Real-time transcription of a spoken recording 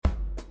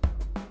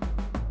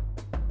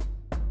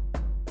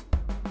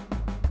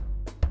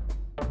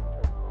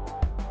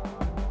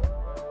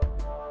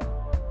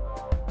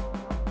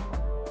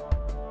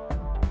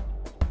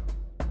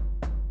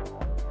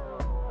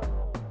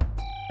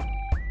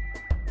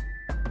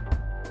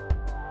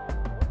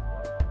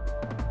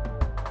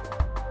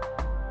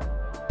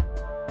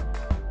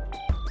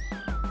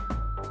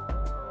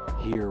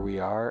here we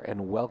are,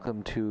 and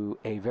welcome to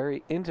a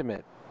very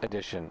intimate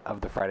edition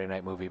of the Friday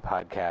Night Movie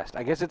Podcast.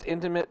 I guess it's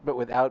intimate, but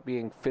without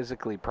being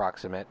physically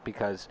proximate,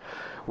 because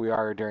we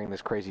are during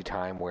this crazy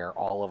time where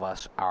all of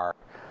us are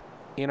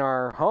in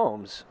our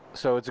homes.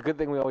 So it's a good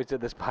thing we always did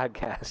this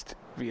podcast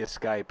via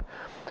Skype.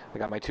 I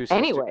got my two sisters.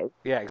 Anyway.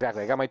 Yeah,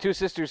 exactly. I got my two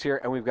sisters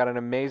here, and we've got an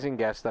amazing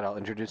guest that I'll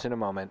introduce in a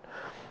moment.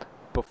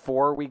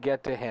 Before we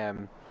get to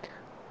him,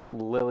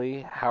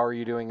 Lily, how are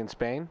you doing in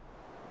Spain?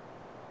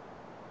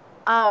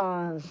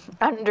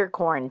 Under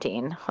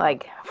quarantine,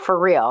 like for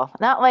real.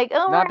 Not like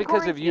not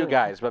because of you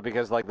guys, but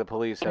because like the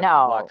police have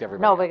locked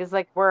everybody. No, out. because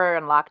like we're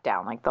in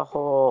lockdown, like the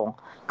whole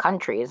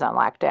country is on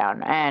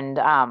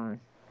lockdown,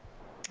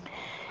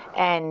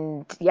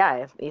 and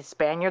yeah, these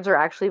Spaniards are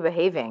actually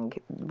behaving.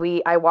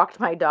 I walked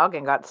my dog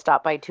and got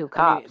stopped by two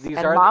cops, and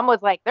Mom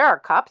was like, "There are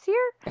cops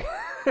here,"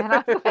 and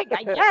I was like,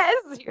 "I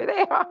guess here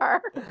they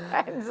are."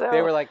 And so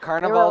they were like,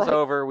 "Carnival's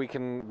over, we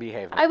can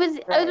behave now." I was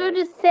going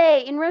to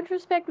say, in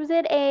retrospect, was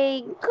it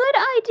a good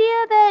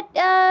idea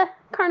that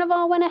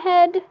Carnival went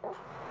ahead?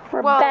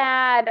 Or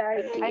bad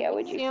idea,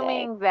 would you say?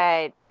 Assuming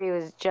that it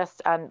was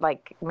just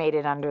made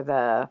it under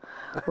the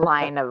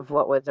line of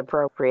what was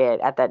appropriate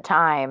at that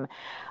time.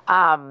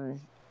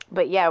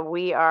 But yeah,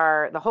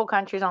 the whole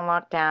country's on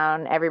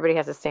lockdown. Everybody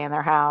has to stay in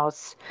their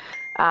house.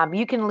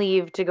 You can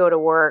leave to go to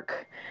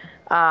work.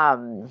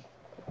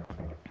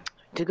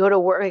 It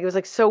was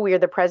like so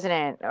weird. The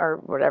president or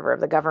whatever of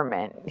the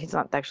government, he's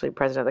not actually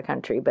president of the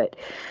country, but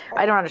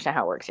I don't understand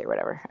how it works here,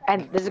 whatever.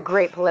 And this is a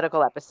great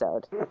political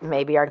episode.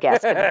 Maybe our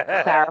guest can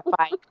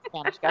clarify the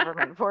Spanish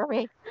government for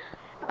me.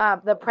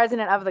 The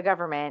president of the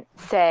government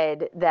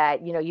said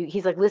that,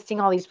 he's like listing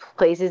all these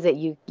places that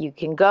you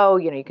can go,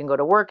 you can go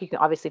to work. You can,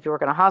 obviously, if you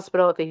work in a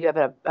hospital, if you have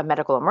a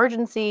medical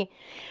emergency,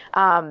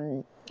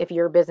 if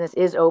your business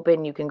is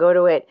open, you can go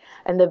to it.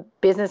 And the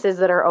businesses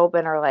that are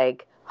open are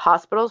like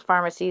hospitals,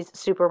 pharmacies,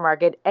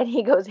 supermarket, and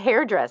he goes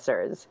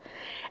hairdressers.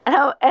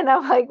 And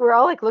I'm like, we're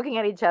all like looking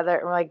at each other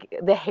and we're like,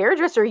 the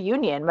hairdresser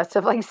union must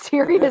have like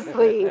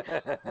seriously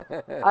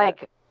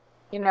like,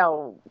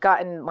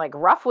 gotten like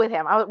rough with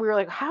him. We were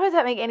like, how does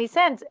that make any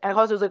sense? And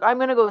Jose was like, I'm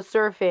going to go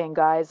surfing,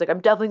 guys. Like,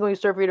 I'm definitely going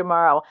surfing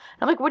tomorrow.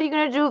 And I'm like, what are you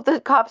going to do if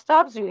the cop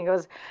stops you? And he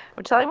goes,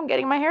 I'm telling him I'm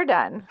getting my hair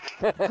done.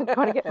 I'm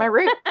going to get my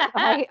roots.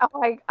 I'm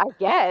like, I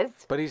guess.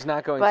 But he's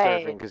not going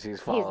surfing because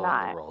he's following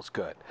the rules.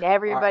 Good.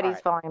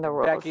 Everybody's following the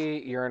rules.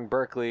 Becky, you're in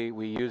Berkeley.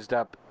 We used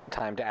up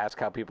time to ask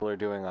how people are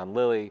doing on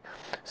Lily.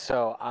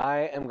 So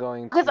I am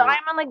going to... Because I'm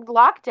on like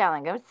lockdown.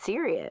 Like, I'm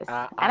serious.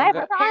 And I have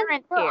a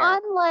parent here.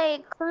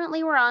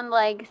 Currently we're on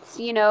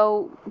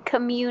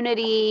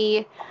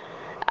community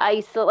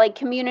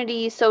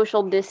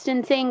social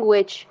distancing,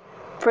 which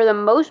for the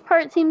most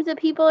part seems that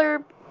people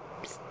are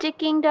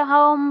sticking to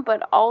home,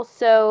 but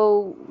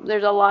also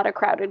there's a lot of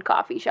crowded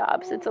coffee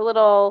shops. It's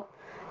the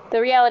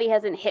reality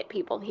hasn't hit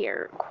people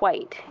here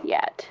quite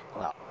yet.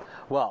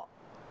 Well,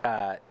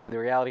 the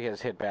reality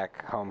has hit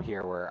back home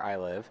here where I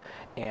live,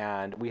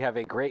 and we have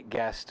a great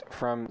guest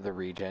from the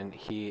region.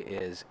 He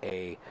is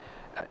a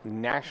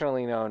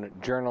nationally known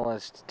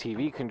journalist,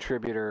 TV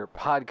contributor,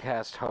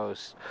 podcast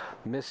host,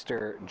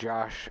 Mr.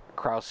 Josh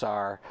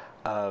Krausar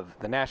of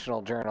the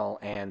National Journal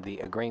and the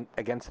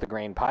Against the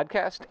Grain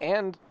podcast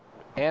and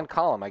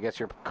column. I guess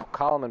your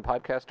column and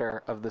podcast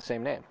are of the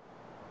same name.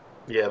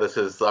 Yeah,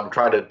 I'm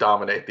trying to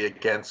dominate the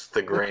Against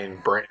the Grain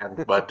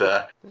brand,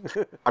 but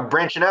I'm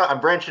branching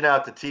out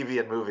to TV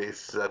and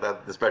movies,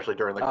 especially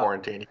during the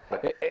quarantine.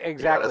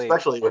 Exactly. Yeah,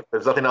 especially if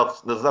there's nothing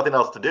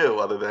else to do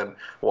other than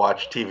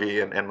watch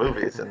TV and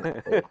movies and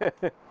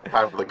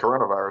time for the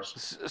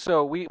coronavirus.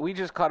 So we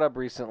just caught up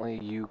recently.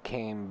 You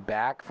came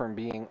back from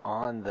being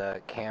on the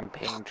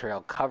campaign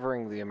trail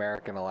covering the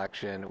American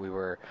election. We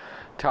were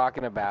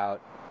talking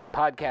about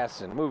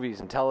podcasts and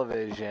movies and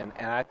television,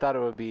 and I thought it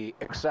would be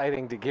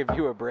exciting to give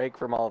you a break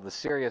from all of the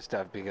serious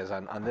stuff, because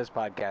on this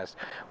podcast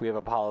we have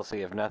a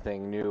policy of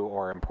nothing new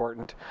or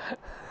important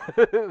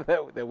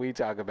that we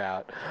talk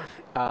about.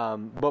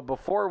 But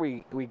before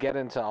we get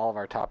into all of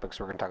our topics,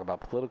 we're going to talk about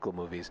political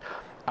movies.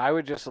 I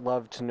would just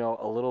love to know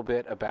a little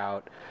bit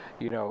about,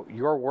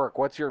 your work.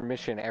 What's your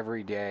mission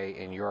every day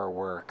in your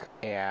work?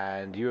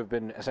 And you have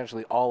been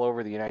essentially all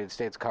over the United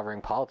States covering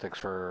politics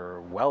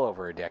for well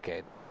over a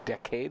decade.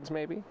 Decades,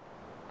 maybe?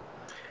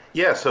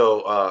 Yeah,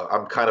 so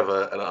I'm kind of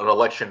an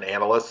election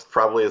analyst,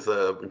 probably is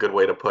a good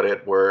way to put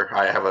it, where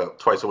I have a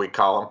twice-a-week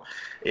column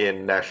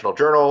in National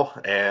Journal,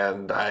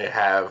 and I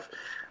have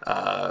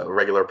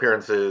regular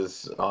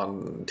appearances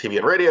on TV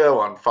and radio,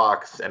 on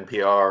Fox,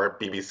 NPR,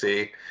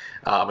 BBC.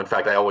 In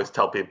fact, I always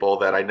tell people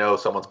that I know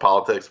someone's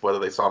politics, whether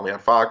they saw me on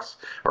Fox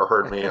or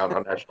heard me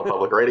on National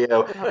Public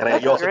Radio.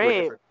 And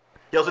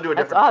you also do a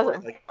different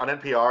awesome. Like on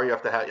NPR, you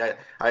have to have.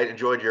 I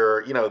enjoyed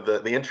your,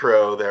 the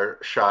intro there,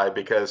 Shai,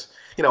 because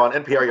on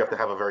NPR you have to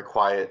have a very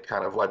quiet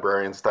kind of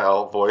librarian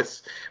style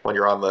voice when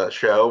you're on the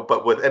show.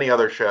 But with any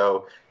other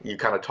show, you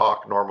kind of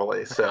talk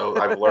normally. So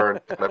I've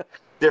learned kind of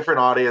different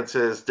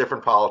audiences,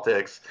 different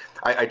politics.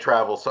 I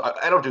travel, so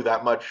I don't do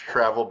that much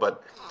travel,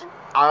 but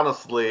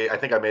honestly, I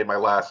think I made my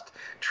last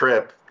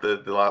trip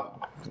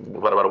about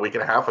a week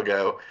and a half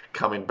ago,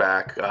 coming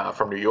back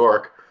from New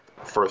York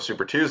for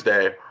Super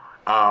Tuesday.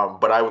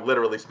 But I would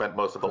literally spent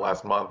most of the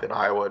last month in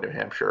Iowa, New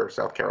Hampshire,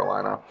 South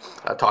Carolina,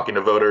 talking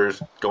to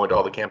voters, going to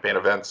all the campaign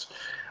events.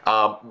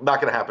 Not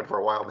going to happen for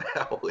a while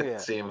now,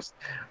 it seems.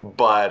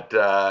 But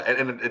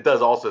and it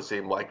does also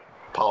seem like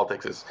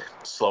politics is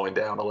slowing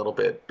down a little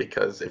bit,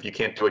 because if you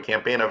can't do a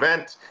campaign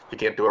event, if you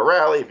can't do a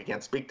rally, if you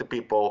can't speak to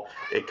people,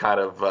 it kind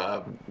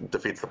of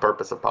defeats the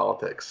purpose of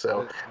politics.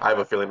 So I have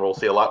a feeling we'll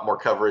see a lot more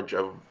coverage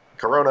of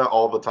Corona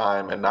all the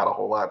time, and not a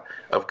whole lot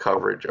of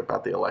coverage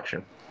about the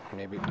election.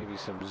 Maybe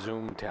some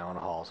Zoom town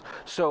halls.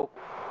 So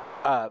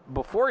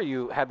before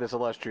you had this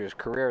illustrious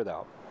career,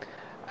 though,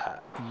 I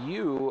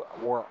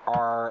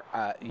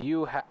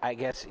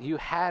guess you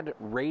had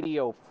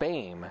radio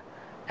fame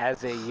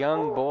as a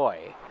young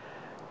boy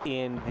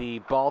in the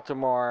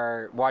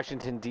Baltimore,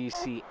 Washington,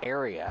 D.C.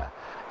 area,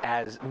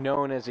 as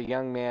known as a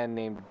young man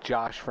named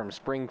Josh from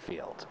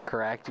Springfield,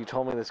 correct? You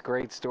told me this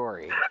great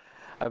story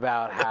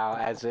about how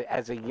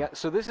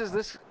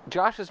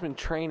Josh has been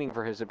training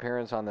for his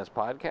appearance on this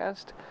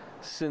podcast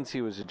since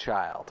he was a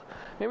child.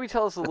 Maybe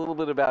tell us a little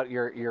bit about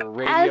your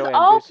radio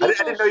ambition. I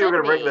didn't know you were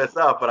going to bring this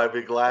up, but I'd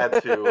be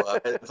glad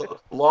to. It's a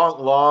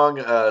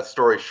long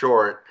story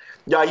short.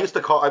 Yeah, I used to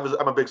call.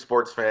 I'm a big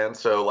sports fan,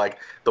 so like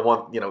the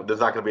one,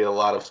 there's not going to be a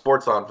lot of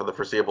sports on for the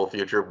foreseeable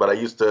future. But I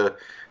used to,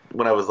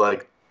 when I was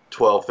like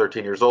 12,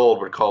 13 years old,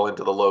 would call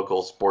into the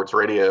local sports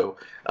radio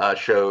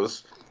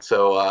shows.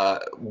 So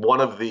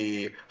one of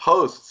the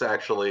hosts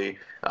actually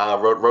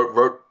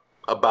wrote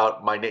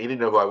about my name. He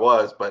didn't know who I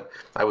was, but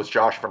I was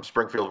Josh from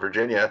Springfield,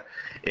 Virginia,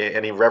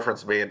 and he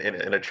referenced me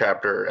in a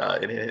chapter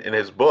in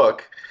his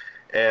book.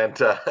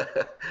 And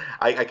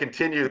I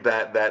continued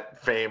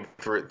that fame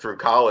through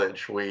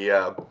college.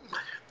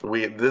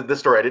 This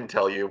story I didn't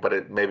tell you, but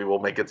it maybe will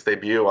make its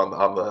debut on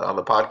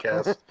the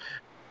podcast.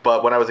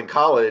 But when I was in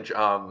college,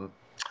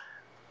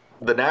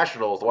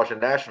 the Washington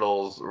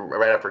Nationals,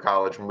 right after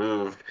college,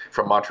 moved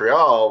from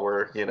Montreal,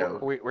 where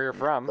where you're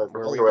from,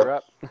 where we grew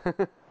up,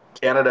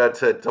 Canada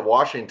to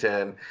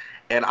Washington.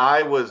 And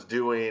I was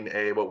doing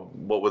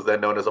what was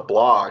then known as a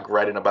blog,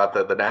 writing about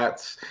the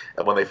Nats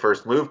when they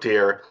first moved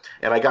here.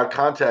 And I got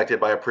contacted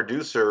by a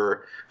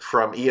producer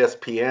from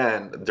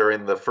ESPN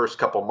during the first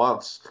couple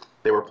months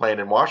they were playing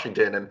in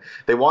Washington. And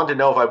they wanted to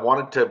know if I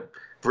wanted to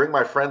bring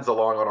my friends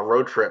along on a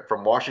road trip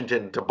from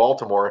Washington to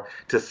Baltimore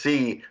to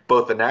see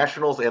both the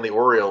Nationals and the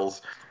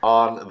Orioles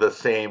on the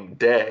same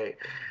day.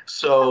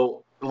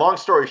 So long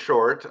story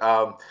short,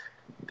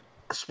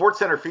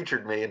 SportsCenter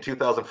featured me in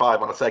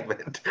 2005 on a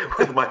segment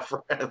with my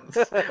friends,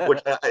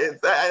 which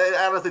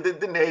I honestly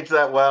didn't age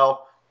that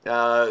well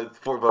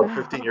for about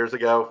 15 years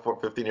ago.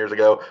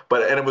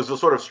 But it was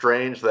just sort of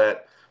strange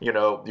that you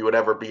would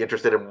ever be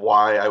interested in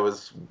why I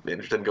was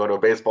interested in going to a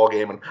baseball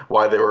game and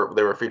why they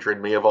were featuring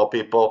me of all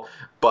people.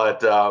 But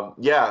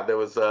there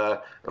was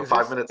a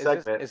 5-minute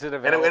segment. Is it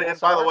available? And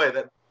by the way,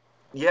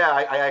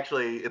 I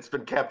actually, it's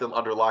been kept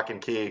under lock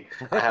and key.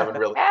 I haven't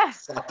really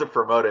sought to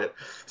promote it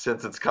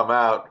since it's come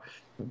out.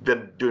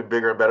 Been doing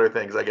bigger and better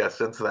things, I guess,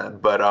 since then.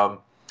 But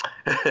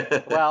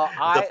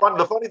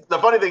the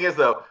funny thing is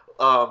though,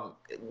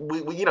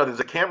 we there's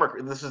a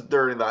camera. This is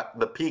during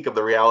the peak of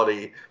the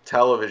reality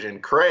television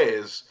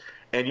craze,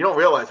 and you don't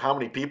realize how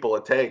many people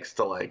it takes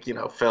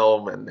to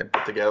film and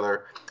put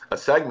together a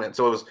segment.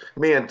 So it was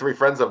me and 3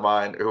 friends of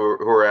mine who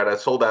were at a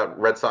sold out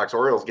Red Sox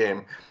Orioles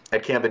game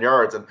at Camden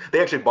Yards, and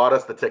they actually bought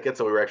us the tickets,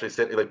 so we were actually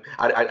sitting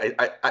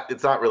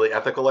it's not really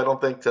ethical, I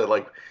don't think,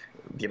 to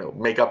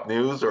make up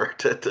news or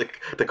to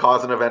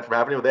cause an event from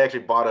happening. But they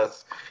actually bought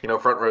us,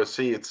 front row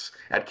seats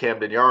at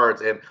Camden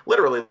Yards, and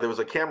literally there was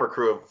a camera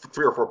crew of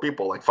 3 or 4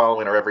 people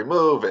following our every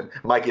move and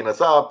miking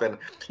us up, and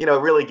it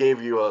really gave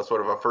you a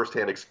sort of a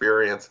firsthand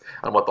experience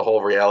on what the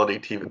whole reality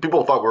TV.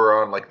 People thought we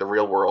were on The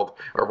Real World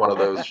or one of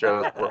those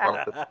shows.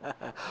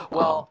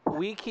 Well,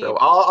 we keep. So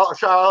I'll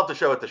have to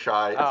show it to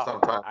Shy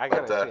sometime. I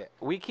gotta see it.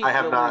 We keep.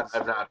 I've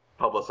not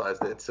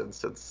publicized it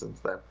since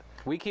then.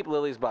 We keep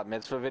Lily's bat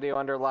mitzvah video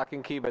under lock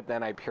and key, but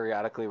then I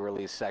periodically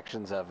release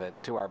sections of it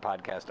to our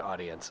podcast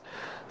audience.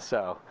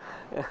 So,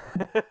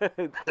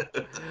 I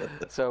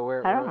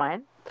don't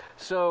mind.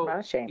 So,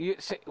 not ashamed.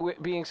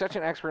 Being such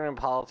an expert in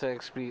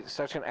politics,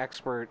 such an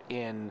expert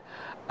in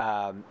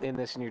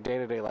this in your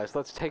day-to-day lives,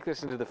 let's take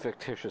this into the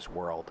fictitious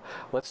world.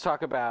 Let's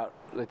talk about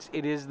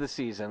it is the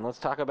season. Let's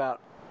talk about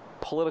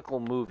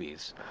political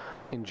movies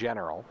in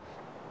general.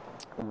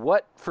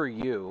 What for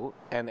you,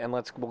 and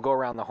we'll go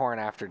around the horn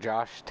after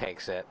Josh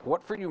takes it,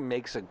 what for you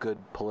makes a good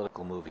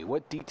political movie?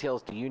 What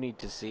details do you need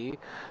to see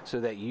so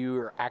that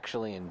you're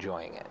actually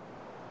enjoying it?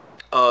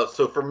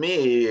 So for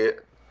me,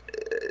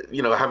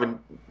 having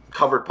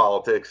covered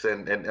politics,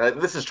 and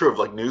this is true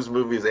of news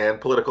movies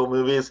and political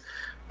movies,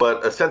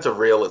 but a sense of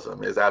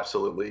realism is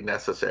absolutely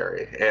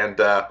necessary.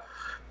 And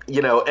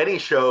any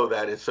show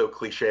that is so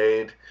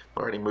cliched,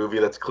 or any movie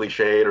that's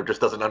cliched, or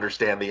just doesn't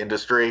understand the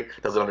industry,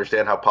 doesn't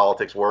understand how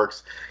politics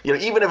works,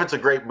 even if it's a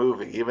great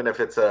movie, even if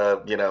it's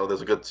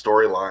there's a good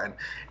storyline,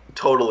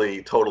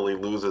 totally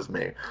loses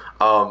me.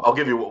 I'll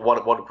give you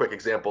one quick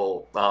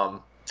example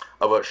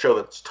of a show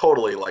that's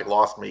totally like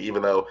lost me,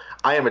 even though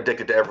I am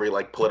addicted to every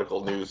like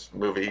political news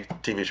movie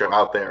TV show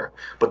out there.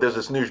 But there's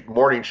this new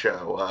morning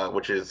show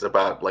which is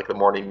about like the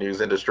morning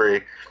news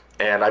industry,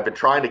 and I've been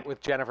trying to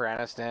with Jennifer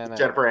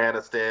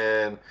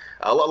Aniston.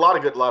 A lot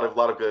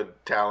of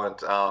good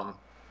talent.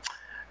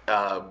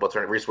 What's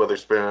her name? Reese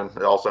Witherspoon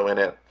also in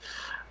it.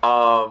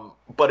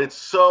 But it's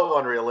so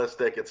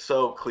unrealistic. It's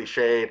so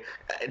cliched.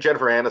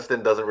 Jennifer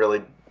Aniston doesn't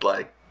really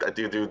like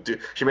do.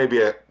 She may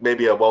be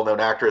a well-known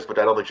actress, but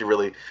I don't think she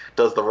really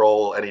does the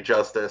role any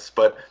justice.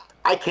 But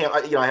I can't.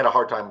 I had a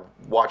hard time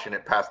watching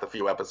it past a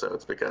few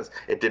episodes because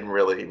it didn't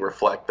really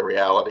reflect the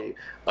reality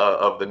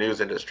of the news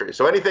industry.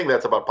 So anything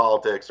that's about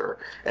politics or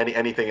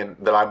anything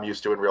that I'm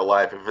used to in real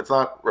life, if it's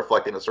not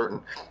reflecting a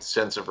certain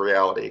sense of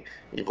reality,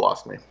 you've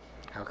lost me.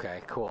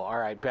 Okay, cool. All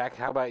right, Beck,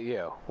 how about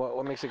you?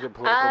 What makes a good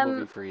political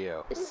movie for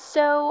you?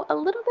 So a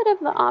little bit of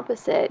the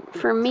opposite.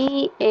 For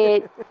me,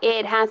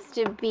 it has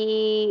to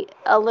be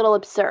a little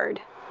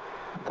absurd.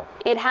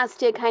 It has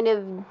to kind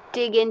of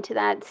dig into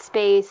that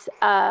space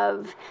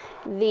of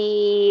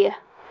the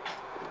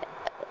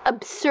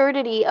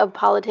absurdity of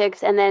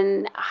politics and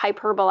then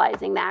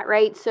hyperbolizing that,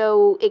 right?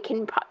 So it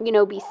can,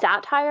 be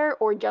satire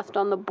or just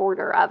on the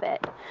border of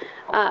it.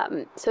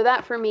 So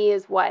that for me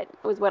is what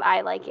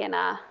I like in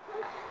a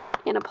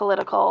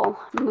political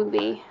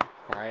movie.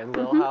 All right, and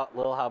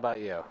Lil, how about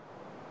you?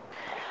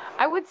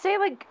 I would say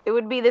like it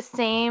would be the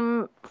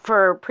same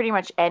for pretty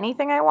much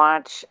anything I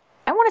watch.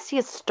 I want to see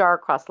a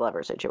star-crossed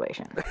lover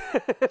situation.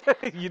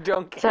 You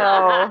don't care.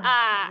 So,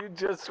 You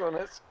just want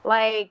to.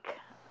 like,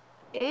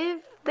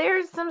 if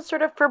there's some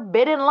sort of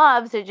forbidden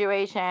love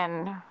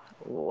situation,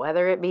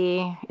 whether it be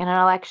in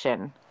an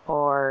election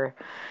or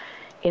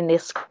in the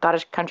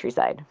Scottish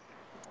countryside,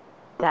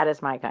 that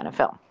is my kind of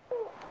film.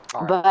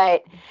 All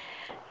right. But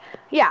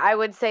yeah, I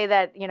would say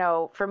that,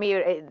 for me,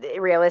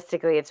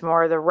 realistically, it's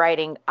more the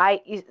writing.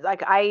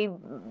 I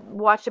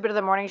watched a bit of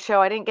the morning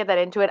show. I didn't get that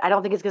into it. I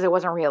don't think it's because it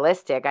wasn't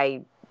realistic.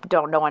 I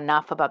don't know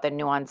enough about the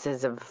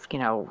nuances of,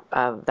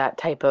 of that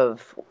type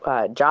of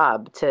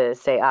job to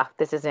say,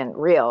 this isn't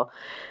real.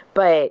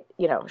 But,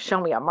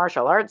 show me a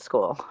martial arts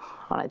school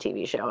on a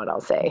TV show and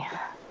I'll say,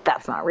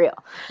 that's not real.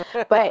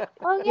 But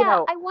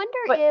I wonder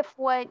if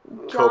what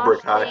Cobra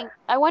Josh Kai. thinks.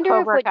 I wonder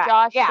if what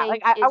Josh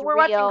thinks is we're real.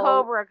 watching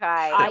Cobra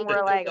Kai and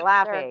we're like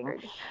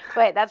laughing.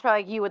 But that's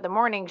probably like you with the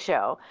morning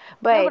show.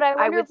 But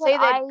I would say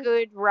that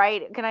good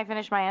writing. Can I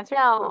finish my answer?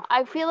 No,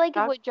 I feel like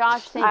if what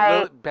Josh thinks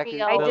is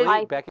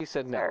real, Becky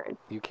said no.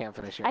 You can't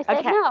finish your I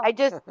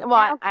answer. said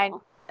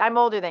no. I'm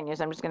older than you,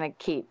 so I'm just gonna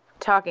keep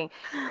talking.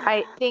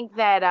 I think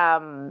that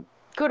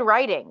good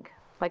writing.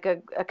 Like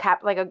a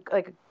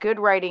good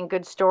writing,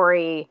 good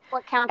story.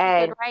 What counts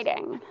as good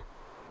writing?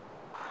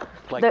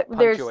 Like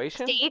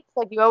punctuation? There's stakes,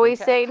 like you always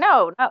say.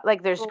 No,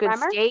 like there's good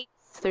stakes.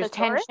 There's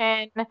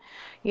tension.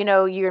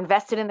 You're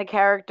invested in the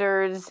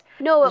characters.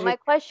 No, but my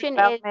question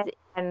is,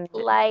 and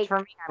like, for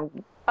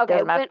me,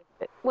 okay,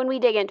 when we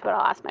dig into it,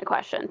 I'll ask my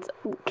questions.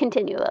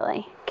 Continue,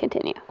 Lily.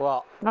 Continue.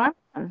 Well, no,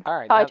 all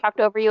right. I talked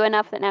over you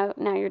enough that now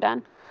you're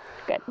done.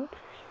 Good.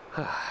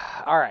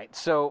 All right,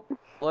 so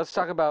let's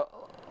talk about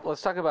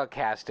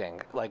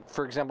casting. Like,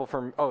 for example,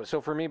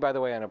 for me, by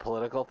the way, on a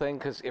political thing,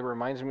 because it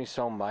reminds me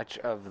so much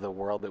of the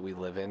world that we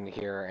live in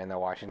here in the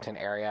Washington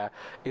area.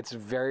 It's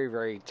very,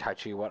 very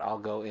touchy what I'll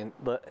go in.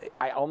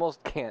 I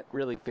almost can't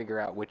really figure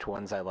out which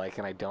ones I like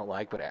and I don't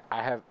like, but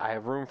I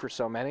have room for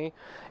so many,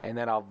 and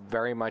then I'll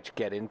very much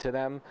get into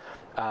them.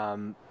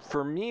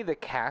 For me, the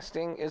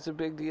casting is a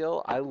big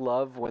deal. I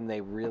love when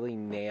they really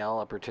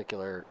nail a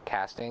particular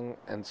casting,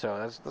 and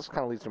so this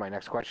kind of leads to my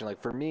next question.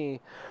 Like, for me,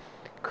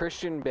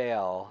 Christian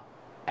Bale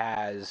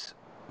as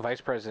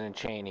Vice President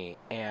Cheney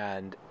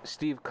and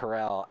Steve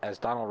Carell as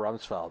Donald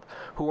Rumsfeld,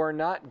 who are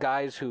not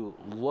guys who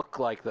look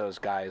like those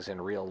guys in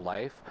real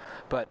life,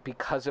 but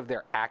because of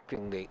their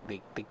acting, they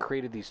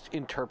created these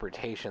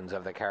interpretations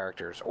of the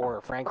characters.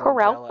 Or Frank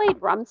Carell played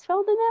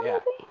Rumsfeld in that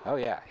movie? Oh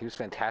yeah, he was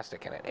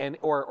fantastic in it. And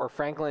or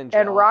Frank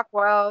Langella. And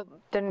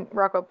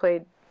Rockwell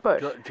played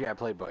Bush. Yeah,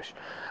 played Bush.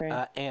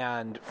 Right.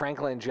 And Frank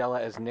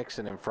Langella as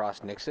Nixon and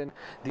Frost Nixon.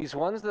 These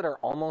ones that are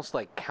almost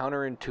like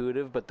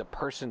counterintuitive, but the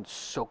person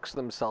soaks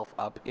themselves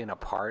up in a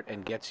part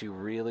and gets you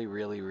really,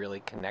 really, really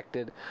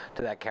connected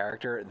to that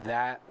character.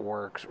 That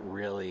works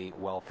really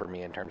well for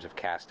me in terms of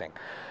casting.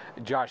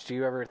 Josh, do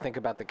you ever think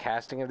about the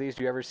casting of these?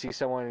 Do you ever see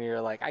someone and you're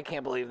like, I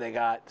can't believe they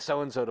got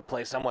so-and-so to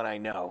play someone I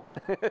know?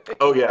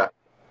 Oh, yeah.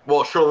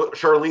 Well,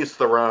 Charlize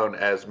Theron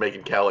as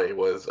Megyn Kelly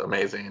was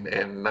amazing,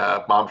 and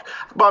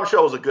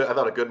Bombshell was a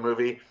good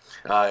movie.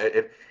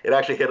 It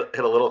actually hit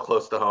a little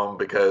close to home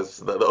because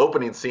the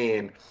opening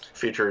scene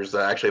features it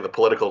actually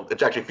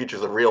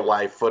features the real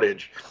live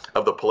footage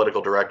of the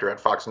political director at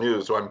Fox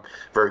News, who I'm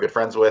very good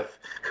friends with,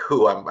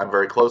 who I'm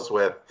very close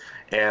with,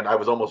 and I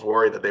was almost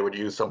worried that they would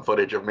use some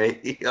footage of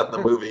me on the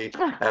movie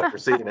after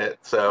seeing it.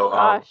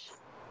 So,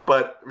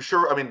 but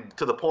sure, I mean,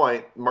 to the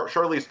point,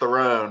 Charlize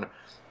Theron.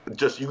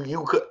 Just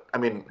you could I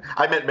mean,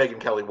 I met Megyn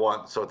Kelly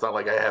once, so it's not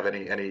like I have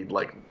any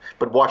like.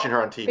 But watching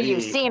her on TV, But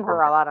you've seen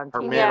her a lot on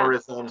her TV.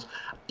 mannerisms,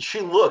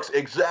 she looks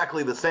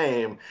exactly the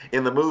same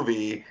in the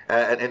movie,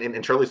 and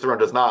Charlize Theron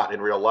does not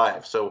in real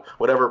life. So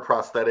whatever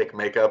prosthetic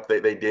makeup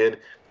they did,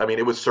 I mean,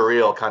 it was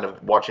surreal, kind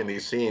of watching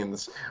these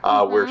scenes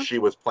where she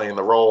was playing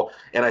the role,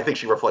 and I think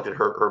she reflected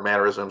her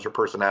mannerisms, her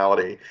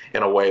personality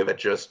in a way that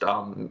just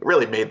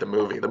really made the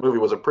movie. The movie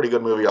was a pretty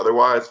good movie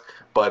otherwise,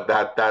 but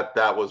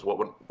that was what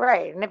would.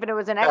 Right, and if it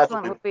was an That's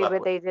excellent what we movie,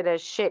 but they did a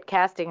shit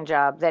casting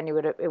job, then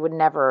it would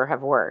never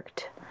have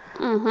worked.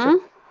 Mm-hmm.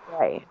 So,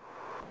 right.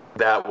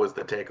 That was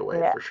the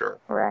takeaway for sure.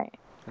 Right.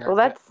 All Well,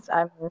 right,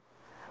 that's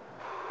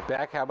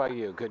Beck, how about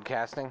you? Good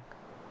casting?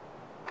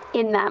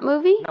 In that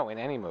movie? No, in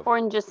any movie. Or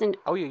in just in...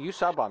 Oh, yeah, you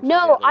saw Bombshell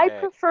No, the other I day.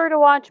 prefer to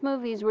watch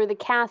movies where the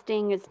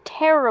casting is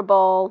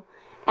terrible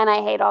and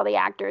I hate all the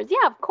actors.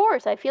 Yeah, of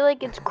course. I feel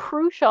like it's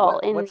crucial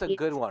What's a in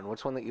good one?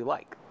 What's one that you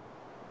like?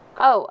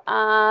 Oh,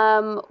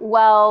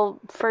 well,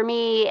 for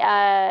me,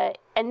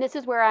 and this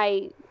is where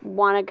I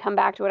want to come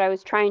back to what I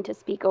was trying to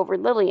speak over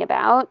Lily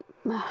about,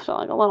 so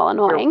like a little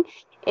annoying,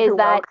 you're is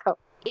that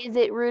welcome. is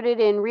it rooted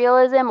in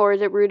realism or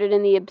is it rooted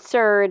in the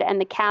absurd?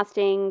 And the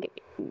casting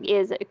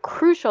is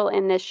crucial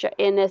in this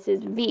in this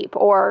is Veep,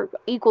 or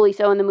equally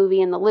so in the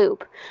movie In the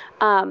Loop.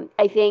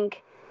 I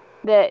think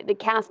the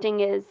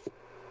casting is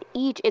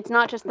it's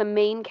not just the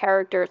main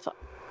characters,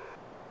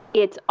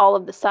 it's all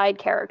of the side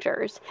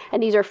characters.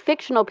 And these are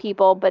fictional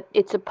people, but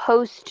it's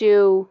supposed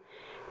to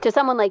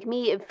someone like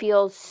me, it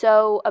feels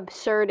so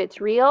absurd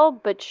it's real.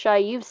 But Shai,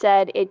 you've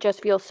said it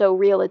just feels so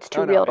real it's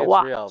too real to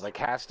watch. It's real. The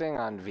casting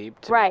on Veep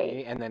to Right.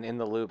 me, and then In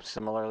the Loop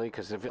similarly,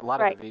 because a lot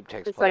of the Veep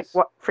takes It's place. like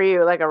what for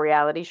you, like a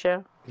reality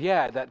show?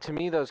 Yeah, that to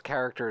me, those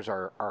characters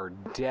are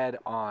dead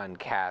on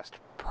cast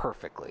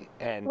perfectly,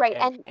 and Right,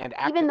 and and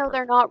acted even though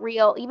they're perfectly. not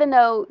real, even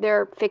though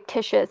they're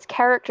fictitious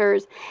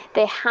characters,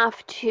 they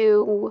have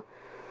to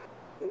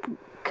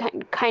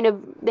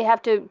they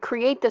have to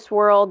create this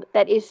world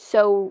that is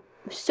so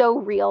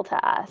real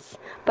to us.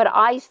 But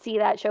I see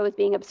that show as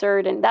being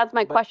absurd, and that's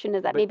my question: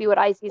 is that maybe what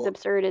I see as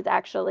absurd is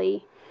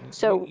actually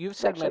so. You've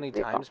said actually many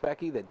real. times,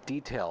 Becky, that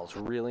details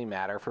really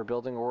matter for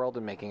building a world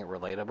and making it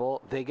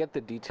relatable. They get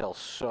the details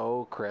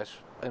so crisp,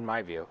 in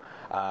my view.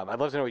 I'd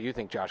love to know what you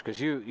think, Josh, because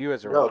you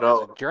as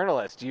a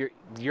journalist,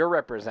 you're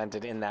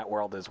represented in that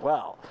world as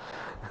well.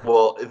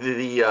 Well,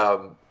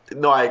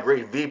 no, I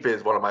agree. Veep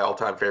is one of my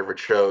all-time favorite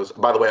shows.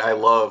 By the way, I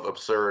love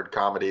absurd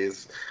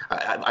comedies.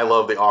 I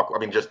love the awkward. I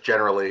mean, just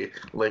generally,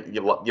 like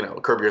you know,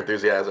 Curb Your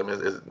Enthusiasm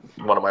is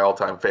one of my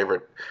all-time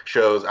favorite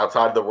shows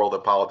outside the world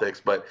of politics.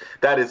 But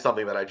that is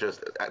something that I just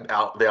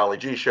the Ali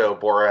G Show,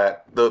 Borat,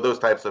 those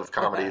types of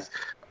comedies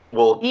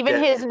will Even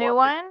get his me new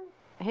watching.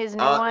 one? His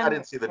new one? I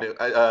didn't see the new. Which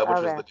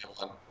was the new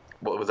one?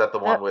 What was that? The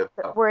one with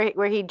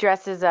where he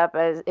dresses up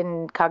as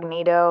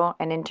incognito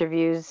and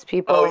interviews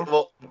people. Oh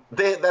well,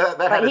 that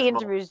had he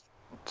its interviews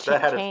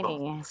that had its Cheney.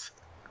 moments.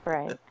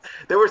 Right.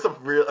 There were some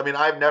real. I mean,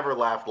 I've never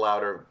laughed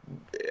louder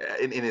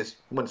in his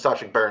when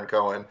Sacha Baron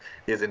Cohen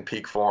is in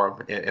peak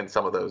form in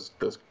some of those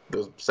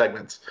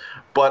segments.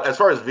 But as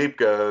far as Veep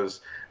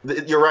goes,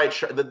 you're right.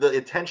 The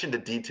attention to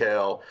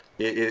detail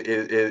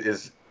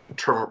is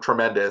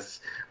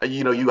tremendous.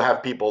 You know, you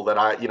have people that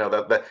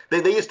that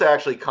they used to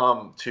actually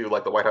come to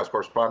like the White House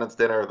Correspondents'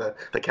 Dinner.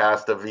 The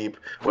cast of Veep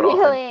would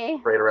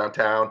often parade around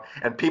town,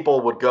 and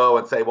people would go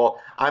and say, "Well,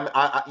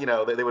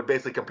 they would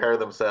basically compare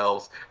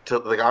themselves to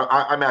like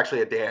I'm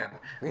actually a Dan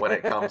when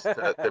it comes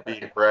to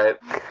Veep, right?"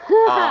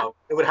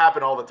 It would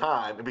happen all the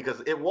time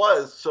because it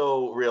was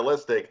so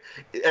realistic.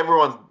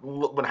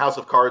 When House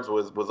of Cards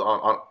was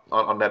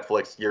on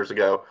Netflix years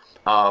ago,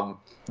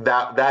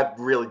 that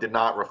really did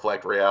not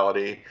reflect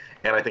reality.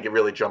 And I think it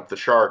really jumped the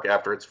shark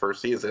after its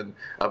first season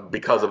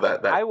because of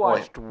that I point.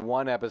 watched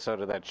one episode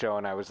of that show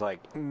and I was like,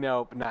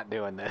 nope, not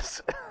doing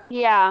this.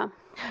 Yeah.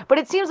 But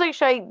it seems like,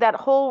 Shai, that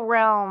whole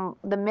realm,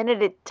 the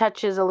minute it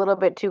touches a little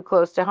bit too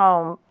close to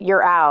home,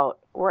 you're out.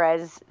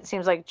 Whereas it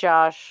seems like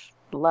Josh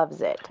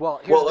loves it.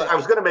 Well, I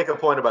was going to make a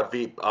point about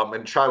Veep,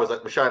 and Shai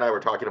and I were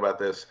talking about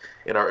this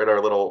in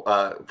our little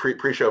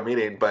pre-show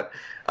meeting, but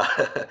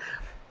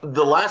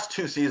the last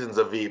two seasons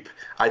of Veep,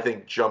 I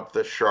think, jumped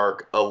the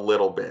shark a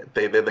little bit.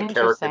 The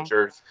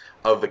caricatures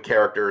of the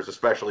characters,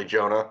 especially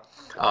Jonah,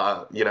 and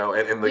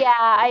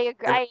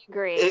I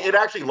agree. It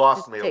actually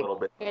lost me a little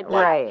bit.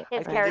 Right.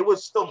 It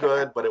was still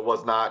good, but it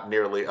was not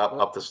nearly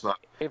up to snuff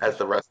as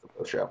the rest of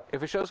the show.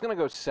 If a show's going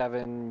to go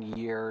 7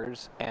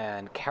 years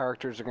and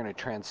characters are going to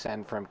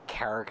transcend from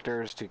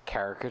characters to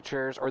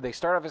caricatures, or they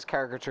start off as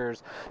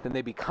caricatures, then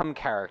they become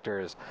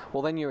characters,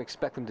 well, then you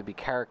expect them to be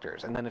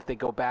characters. And then if they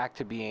go back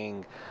to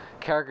being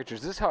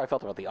caricatures, this is how I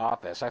felt about The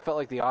Office. I felt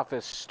like The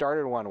Office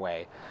started one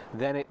way,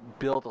 then it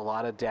built a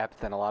lot of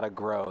depth and a lot of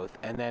growth,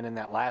 and then in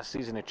that last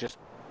season it just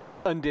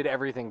undid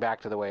everything back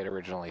to the way it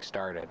originally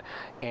started,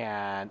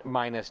 and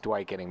minus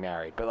Dwight getting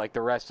married, but like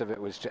the rest of it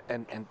was just,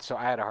 and so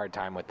I had a hard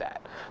time with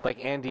that.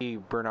 Like Andy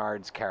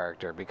Bernard's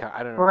character, because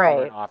I don't know if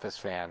you're an Office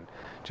fan,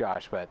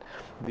 Josh, but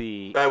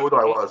I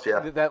was, yeah.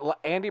 That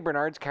Andy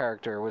Bernard's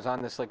character was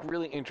on this like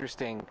really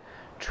interesting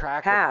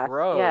track Path, of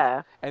growth.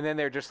 yeah. And then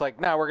they're just like,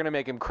 no, we're going to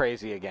make him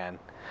crazy again.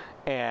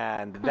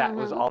 And that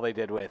was all they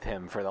did with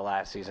him for the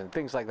last season.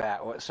 Things like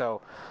that.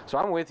 So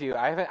I'm with you.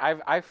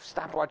 I've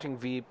stopped watching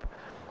Veep.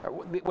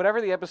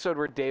 Whatever the episode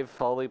where Dave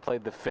Foley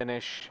played the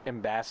Finnish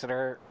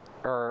ambassador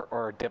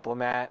or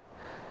diplomat,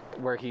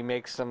 where he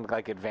makes some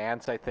like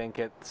advance, I think,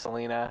 at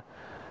Selena.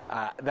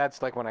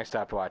 That's like when I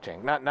stopped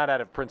watching. Not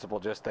out of principle,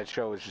 just that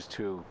show was just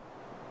too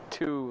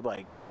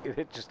like it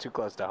hit just too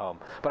close to home.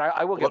 But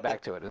I will get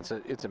back to it.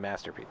 It's a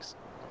masterpiece.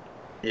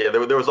 Yeah,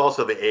 there was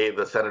also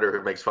the senator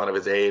who makes fun of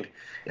his aide,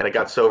 and it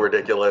got so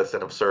ridiculous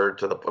and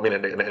absurd and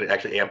it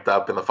actually amped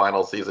up in the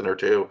final season or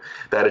two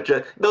that it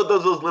just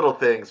those little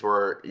things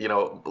were,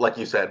 like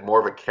you said, more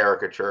of a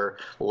caricature,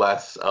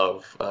 less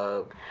of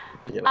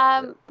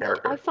character.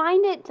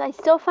 I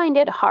still find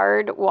it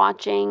hard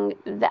watching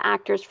the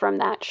actors from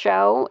that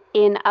show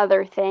in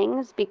other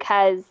things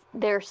because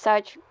they're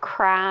such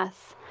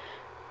crass,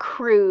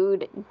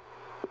 crude,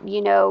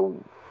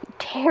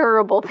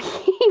 terrible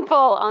people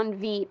on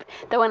Veep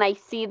that when I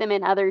see them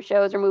in other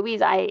shows or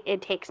movies,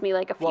 it takes me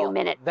like a few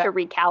minutes to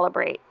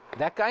recalibrate.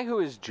 That guy who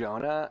is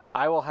Jonah,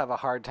 I will have a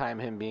hard time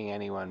him being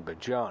anyone but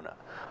Jonah.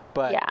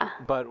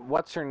 But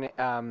what's her name?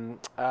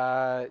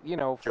 Anna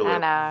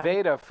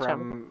Veda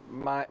from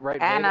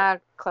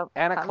Anna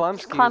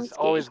Klumsky is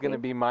always going to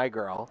be my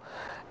girl.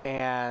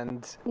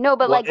 And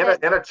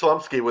Anna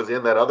Chlumsky was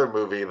in that other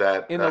movie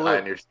that In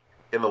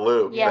the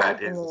Loop,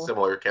 that is a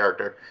similar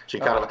character. She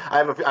kind of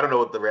I don't know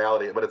what the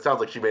reality is, but it sounds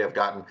like she may have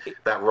gotten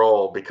that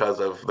role because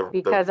of In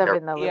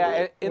the Loop.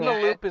 Yeah, In the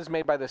Loop is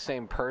made by the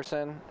same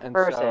person, and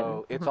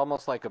so it's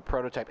almost like a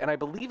prototype. And I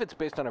believe it's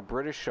based on a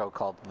British show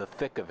called The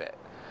Thick of It,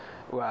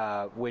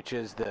 which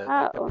is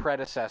the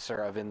predecessor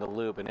of In the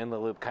Loop, and In the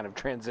Loop kind of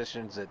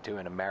transitions it to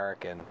an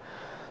American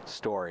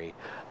story.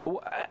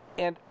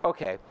 And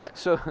okay,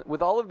 so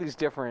with all of these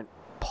different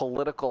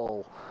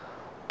political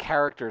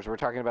characters, we're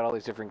talking about all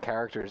these different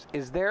characters.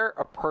 Is there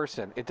a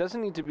person? It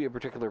doesn't need to be a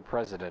particular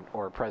president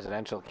or a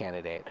presidential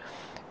candidate,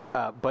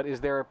 but is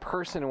there a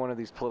person in one of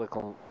these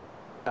political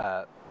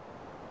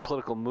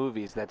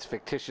movies that's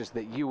fictitious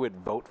that you would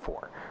vote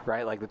for,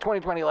 right? Like the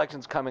 2020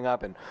 election's coming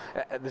up, and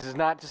this is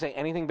not to say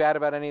anything bad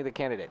about any of the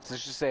candidates. This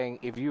is just saying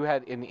if you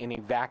had in a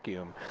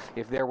vacuum,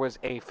 if there was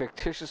a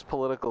fictitious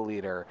political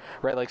leader,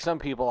 right? Like some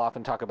people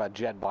often talk about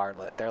Jed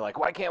Bartlett. They're like,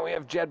 why can't we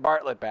have Jed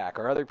Bartlett back?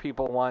 Or other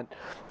people want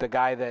the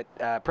guy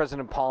that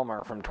President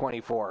Palmer from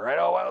 24, right?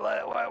 Oh,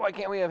 why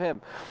can't we have him?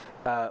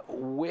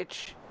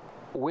 Which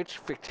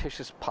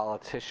fictitious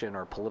politician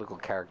or political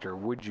character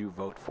would you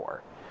vote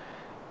for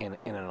in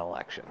an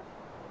election?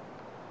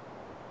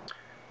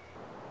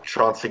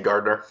 Chauncey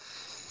Gardner.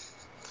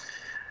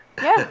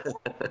 Yeah.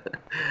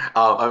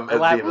 I'm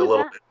being a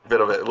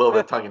little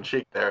bit tongue in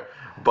cheek there,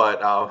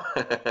 but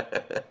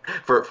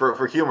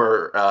for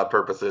humor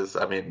purposes,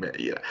 I mean,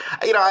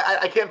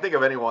 I can't think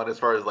of anyone as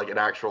far as like an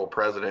actual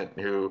president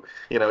who,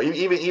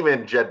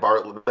 even Jed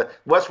Bartlett.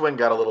 West Wing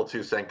got a little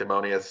too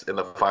sanctimonious in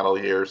the final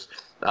years,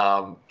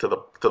 to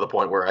the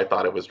point where I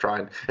thought it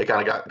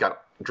kind of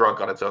got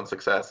drunk on its own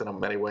success in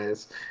many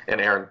ways.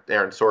 And Aaron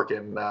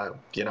Sorkin, I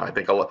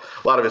think a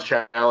lot of his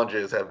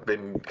challenges have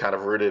been kind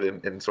of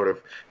rooted in sort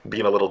of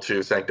being a little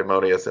too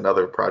sanctimonious in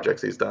other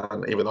projects he's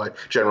done, even though I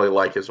generally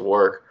like his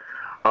work.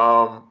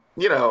 I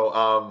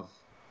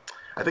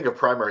think of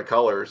Primary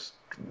Colors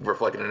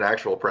reflecting an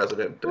actual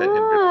president.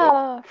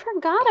 Oh,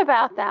 forgot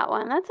about that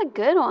one. That's a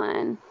good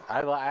one.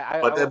 That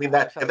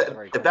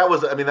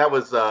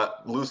was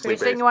loosely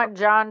based. You're saying you want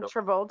John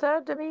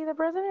Travolta to be the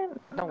president?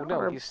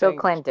 No, he's Bill saying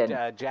Clinton.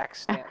 Jack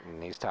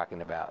Stanton. He's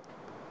talking about.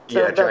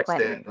 Yeah, Jack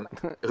Stanton,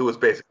 who was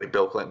basically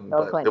Bill Clinton,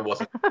 it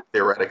wasn't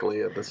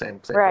theoretically the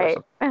same right.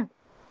 person.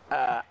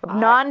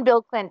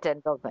 Non-Bill Clinton,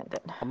 Bill Clinton.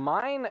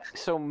 Mine.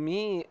 So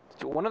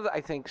one of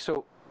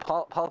the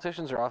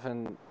politicians are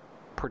often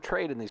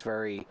portrayed in these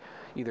very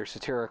either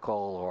satirical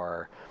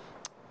or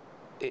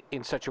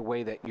in such a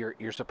way that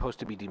you're supposed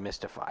to be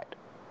demystified.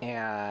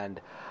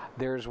 And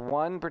there's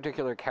one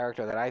particular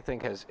character that I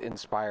think has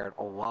inspired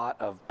a lot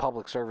of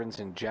public servants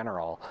in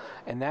general,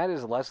 and that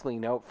is Leslie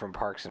Knope from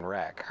Parks and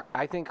Rec.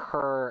 I think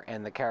her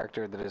and the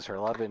character that is her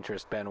love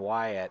interest, Ben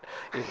Wyatt,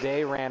 if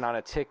they ran on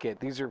a ticket,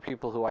 these are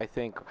people who I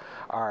think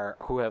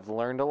who have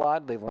learned a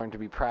lot. They've learned to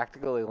be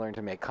practical. They learned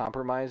to make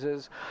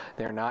compromises.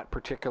 They're not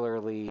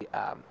particularly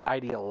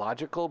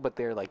ideological, but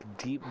they're like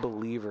deep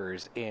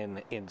believers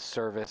in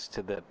service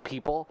to the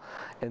people.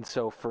 And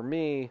so for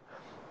me,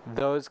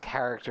 those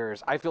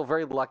characters, I feel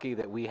very lucky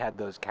that we had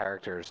those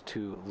characters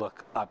to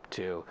look up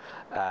to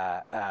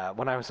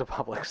when I was a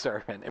public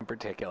servant in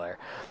particular.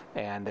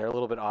 And they're a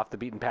little bit off the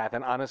beaten path.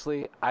 And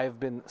honestly, I've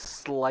been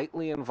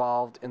slightly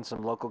involved in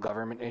some local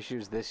government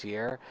issues this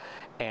year,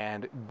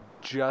 and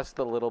just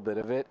a little bit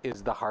of it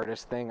is the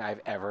hardest thing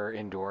I've ever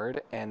endured.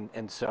 And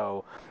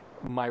so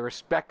my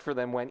respect for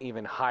them went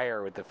even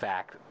higher with the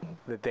fact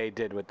that they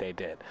did what they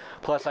did.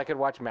 Plus, I could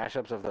watch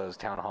mashups of those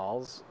town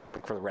halls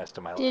for the rest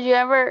of my life. Did you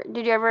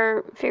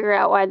ever figure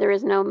out why there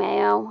is no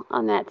mayo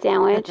on that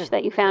sandwich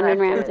that you found in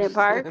Ramsay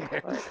Park?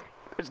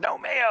 was no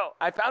mayo.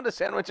 I found a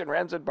sandwich in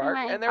Ramsden Park,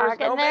 and there was and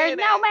no there's mayonnaise.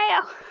 no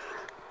mayo.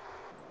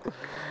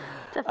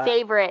 It's a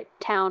favorite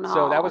town hall.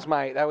 So that was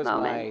my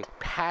moment.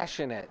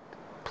 passionate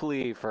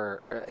plea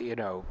for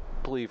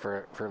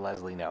for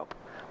Leslie Knope.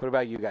 What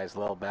about you guys,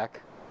 Lil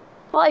Beck?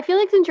 Well, I feel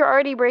like since you're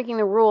already breaking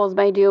the rules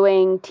by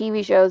doing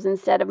TV shows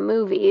instead of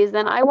movies,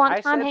 then I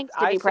want Tom Hanks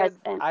to be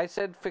president. I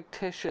said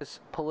fictitious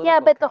political.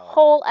 Yeah, but the calendar.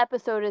 whole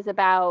episode is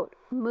about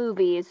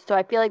movies, so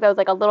I feel like that was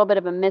like a little bit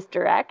of a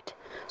misdirect.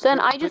 So then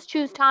I just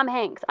choose Tom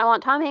Hanks. I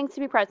want Tom Hanks to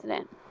be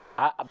president.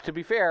 To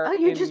be fair,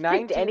 you just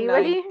picked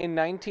anybody? In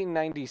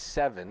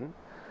 1997,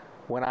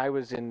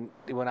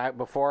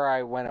 before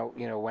I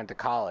went to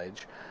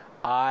college,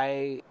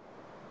 I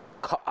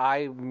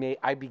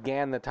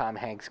began the Tom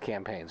Hanks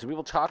campaign. So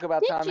people talk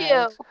about Tom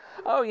Hanks.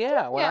 Oh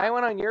yeah, when I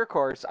went on your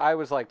course, I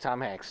was like Tom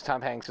Hanks.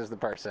 Tom Hanks is the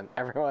person.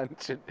 Everyone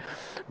should.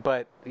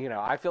 But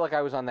I feel like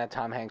I was on that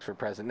Tom Hanks for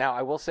president. Now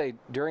I will say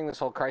during this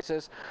whole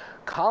crisis,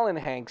 Colin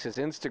Hanks'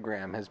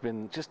 Instagram has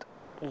been just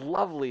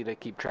lovely to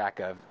keep track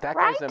of. That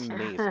guy's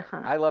amazing.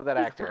 I love that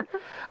actor.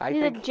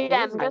 He's a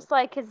gem, just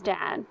like his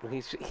dad.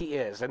 He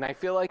is, and I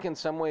feel like in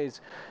some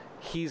ways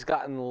he's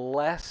gotten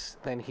less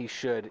than he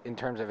should in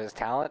terms of his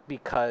talent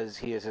because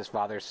he is his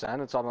father's son.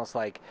 It's almost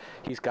like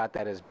he's got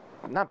that as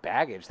not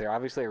baggage. They're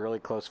obviously a really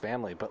close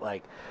family, but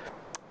like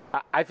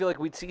I feel like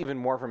we'd see even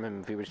more from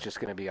him if he was just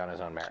going to be on his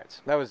own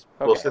merits. That was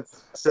okay. Well,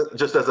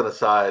 just as an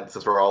aside,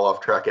 since we're all off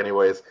track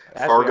anyways,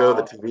 Fargo,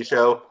 the TV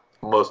show,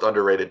 most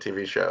underrated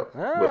TV show.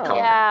 Oh. With Colin.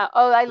 Yeah.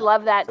 Oh, I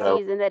love that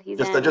season that he's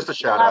in. Just a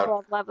shout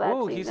out. Love that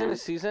Ooh, season. he's in a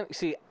season.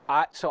 See,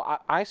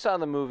 I saw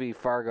the movie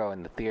Fargo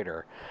in the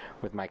theater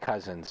with my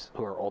cousins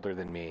who are older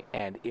than me,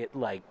 and it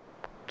like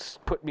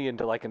put me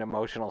into like an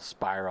emotional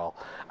spiral.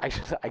 I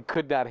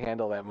could not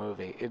handle that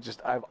movie. It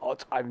just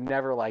I've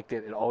never liked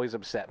it. It always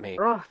upset me.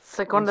 Oh, it's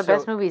like one of the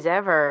best movies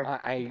ever.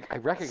 I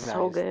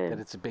recognize that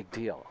it's a big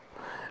deal,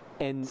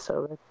 and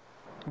so good.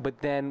 But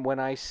then when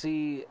I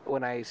hear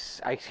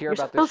You're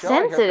about so the show, I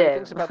hear sensitive. great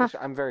things about the show.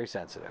 I'm very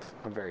sensitive.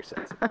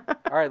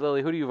 All right,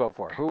 Lily, who do you vote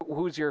for?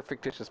 Who's your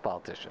fictitious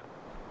politician?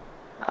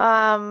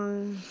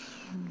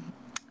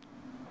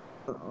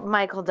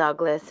 Michael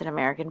Douglas, an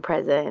American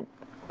president.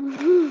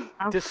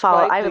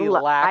 Despite the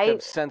lack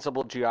of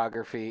sensible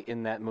geography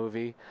in that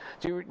movie,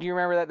 do you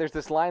remember that? There's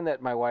this line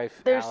that my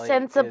wife. There's Allie,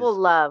 sensible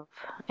love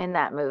in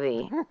that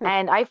movie,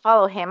 and I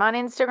follow him on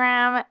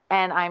Instagram,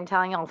 and I'm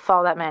telling you, I'll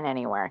follow that man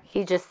anywhere.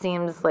 He just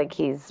seems like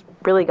he's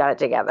really got it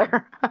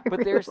together.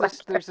 But there's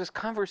this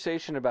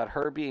conversation about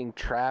her being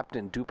trapped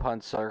in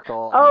DuPont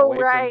Circle on the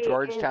way from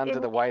Georgetown to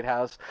the White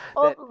House.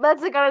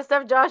 That's the kind of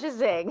stuff Josh is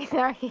saying.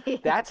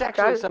 That's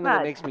actually something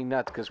that makes me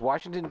nuts because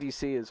Washington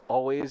D.C. is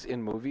always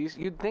in movies.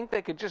 You'd think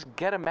they could just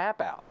get a map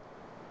out.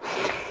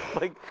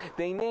 Like,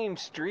 they name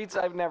streets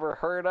I've never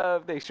heard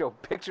of. They show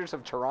pictures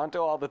of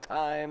Toronto all the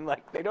time.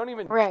 Like, they don't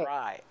even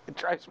try. It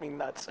drives me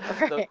nuts.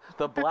 Right.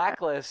 The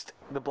Blacklist,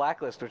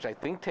 which I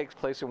think takes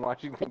place in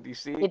Washington,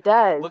 D.C. It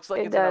does. Looks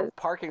like it it's does. in a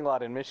parking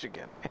lot in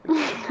Michigan.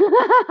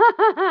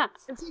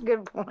 That's a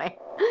good point.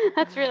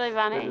 That's really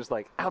funny. They're just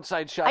like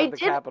outside shot of the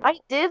Capitol. I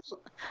did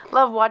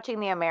love watching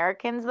The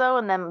Americans, though,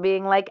 and them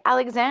being like,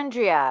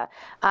 Alexandria,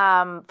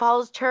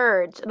 Falls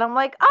Church. And I'm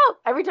like, oh,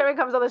 every time it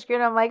comes on the screen,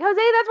 I'm like, Jose,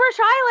 that's where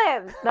Shy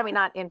lives. I mean,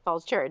 not in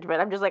Falls Church, but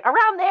I'm just like,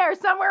 around there,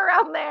 somewhere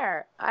around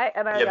there.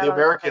 The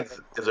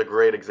Americans is a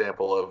great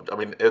example of, I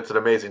mean, it's an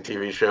amazing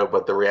TV show,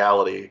 but the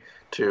reality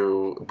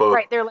to both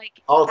they're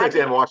like politics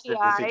and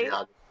Washington D.C.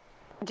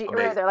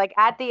 geography. They're like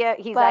at the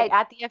he's like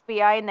at the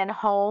FBI and then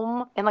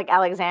home in like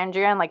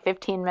Alexandria in like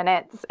 15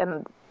 minutes,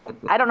 and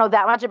I don't know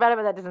that much about it,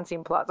 but that doesn't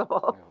seem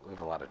plausible. We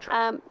have a lot of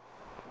trouble.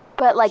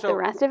 But like the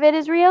rest of it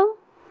is real.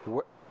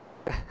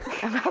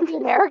 About the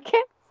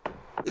Americans.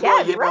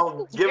 Yeah,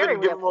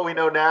 given what we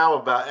know now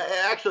about,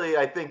 actually,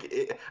 I think,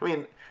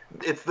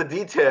 it's the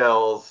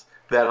details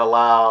that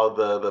allow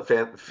the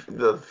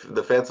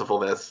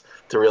fancifulness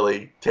to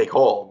really take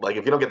hold. Like,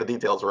 if you don't get the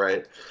details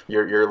right,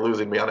 you're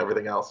losing me on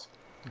everything else.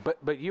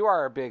 But you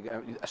are a big,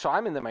 so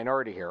I'm in the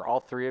minority here. All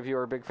three of you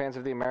are big fans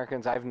of The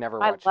Americans. I've never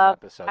watched an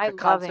episode. The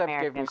concept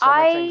gave me so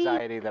much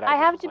anxiety that I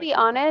have to be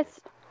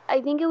honest.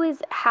 I think it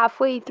was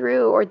halfway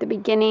through or at the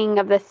beginning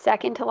of the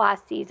second to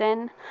last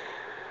season.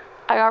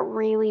 I got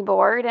really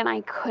bored and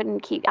I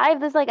couldn't keep. I have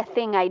this like a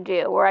thing I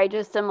do where I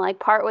just am like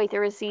partway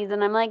through a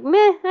season. I'm like,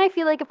 meh. I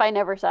feel like if I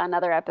never saw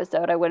another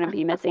episode, I wouldn't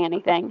be missing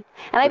anything.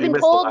 And I've been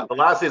told the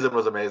last season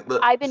was amazing.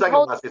 I've been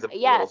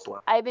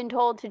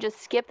told to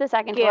just skip the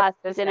second to last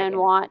season and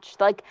watch.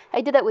 Like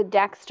I did that with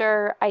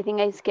Dexter. I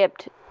think I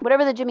skipped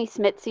whatever the Jimmy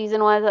Smith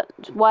season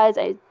was.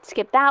 I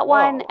skipped that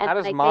one. And how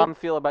does Mom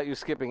feel about you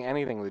skipping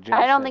anything with Jimmy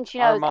Smith? I don't think she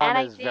knows. Our mom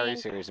and is very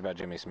serious about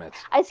Jimmy Smith.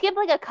 I skipped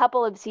like a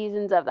couple of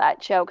seasons of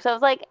that show because I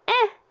was like,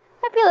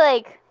 I feel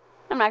like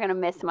I'm not going to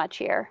miss much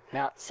here.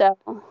 Now,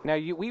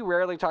 we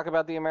rarely talk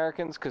about The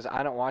Americans because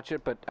I don't watch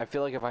it, but I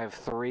feel like if I have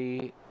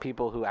three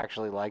people who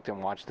actually liked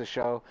and watched the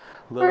show,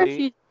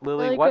 Lily,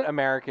 what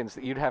Americans,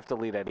 you'd have to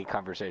lead any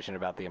conversation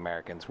about The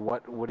Americans.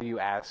 What do you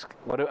ask?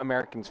 What do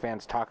Americans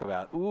fans talk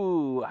about?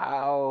 Ooh,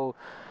 how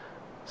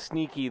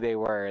sneaky they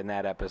were in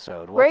that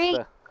episode. Great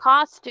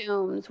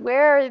costumes.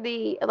 Where are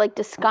the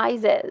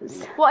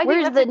disguises? Well, I think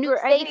Where's that's the a new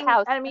gr- I think-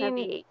 steakhouse I gonna mean,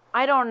 be?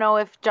 I don't know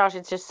if, Josh,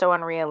 it's just so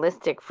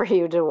unrealistic for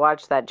you to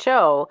watch that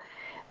show.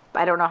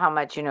 I don't know how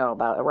much you know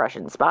about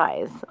Russian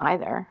spies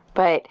either,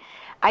 but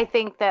I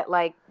think that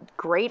like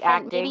great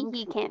acting. Maybe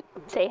he can't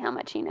say how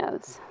much he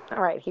knows.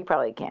 All right, he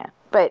probably can't.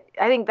 But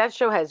I think that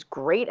show has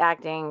great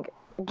acting,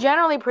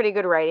 generally pretty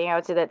good writing. I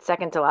would say that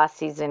second to last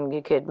season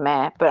you could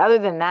meh, but other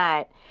than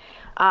that,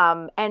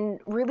 and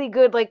really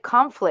good like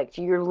conflict.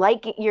 You're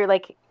like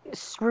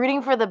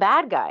rooting for the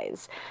bad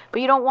guys,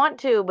 but you don't want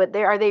to. But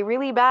are they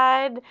really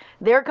bad?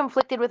 They're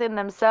conflicted within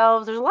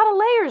themselves. There's a lot of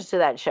layers to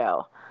that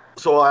show.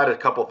 So I'll add a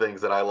couple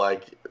things that I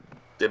like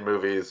in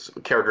movies: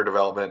 character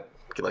development,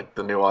 like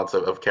the nuance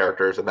of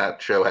characters, and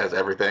that show has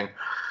everything.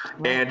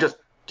 And just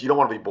you don't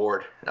want to be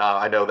bored.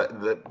 I know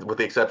that with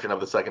the exception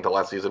of the second to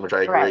last season, which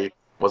I agree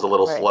was a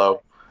little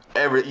slow.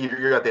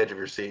 You're at the edge of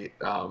your seat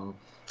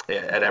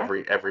at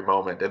every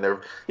moment, and there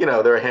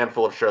are a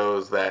handful of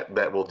shows that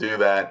will do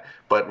that,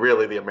 but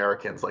really the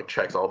Americans like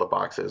checks all the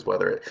boxes.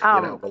 Whether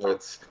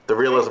it's the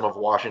realism of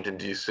Washington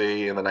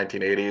D.C. in the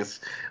 1980s,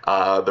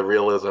 the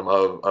realism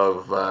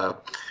of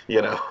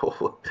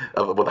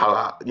with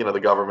how the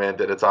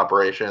government and its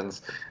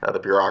operations, the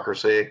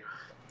bureaucracy.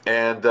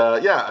 And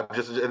then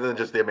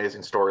just the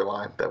amazing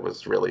storyline that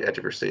was really edge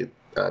of your seat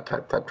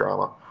type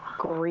drama.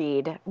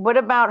 Agreed. What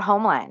about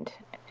Homeland?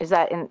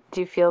 Do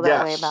you feel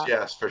that way about?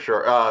 Yes, for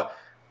sure.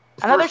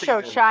 Another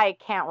show Shy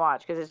can't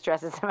watch because it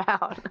stresses him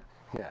out.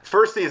 Yeah.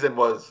 First season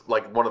was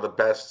like one of the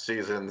best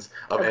seasons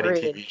of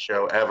Agreed. any TV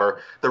show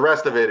ever. The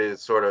rest of it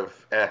is sort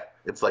of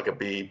it's like a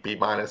B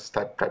minus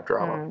type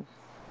drama.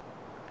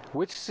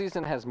 Which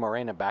season has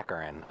Morena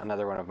Baccarin,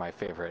 another one of my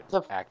favorite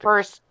The actors?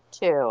 first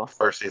two.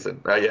 First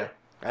season, yeah.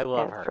 I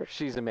love her.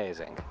 She's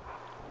amazing.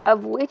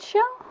 Of which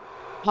show?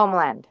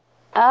 Homeland.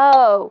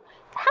 Oh,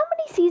 how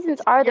many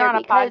seasons are there?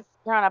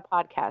 You're on a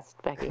podcast,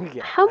 Becky.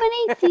 Yeah. How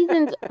many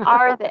seasons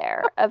are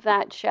there of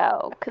that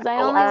show? Because I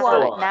only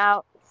watched.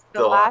 Now the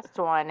Still last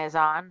one is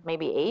on,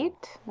 maybe 8.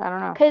 I don't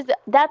know. Because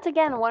that's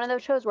again one of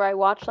those shows where I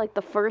watched like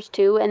the first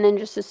 2 and then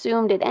just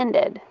assumed it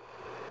ended.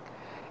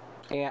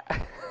 Yeah.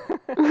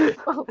 I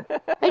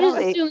just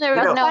assumed there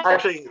was no.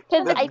 Actually,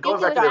 Because I think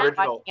going back to the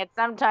original.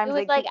 Sometimes it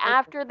was like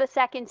after the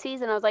second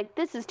season, I was like,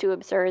 "This is too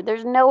absurd.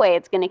 There's no way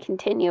it's going to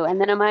continue."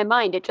 And then in my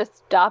mind, it just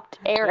stopped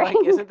airing.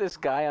 Like, isn't this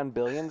guy on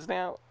Billions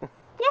now?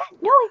 Yeah,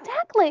 no,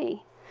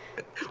 exactly.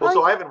 Well,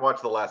 so I haven't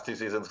watched the last 2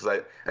 seasons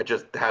because I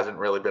just hasn't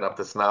really been up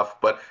to snuff.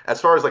 But as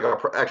far as like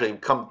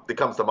it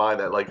comes to mind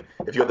that like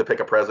if you had to pick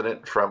a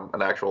president from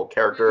an actual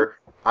character,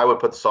 I would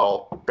put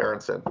Saul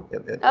Berenson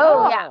in.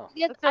 Oh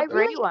yeah, That's a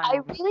great one. I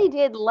really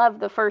did love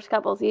the first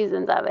couple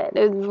seasons of it.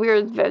 I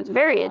was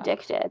very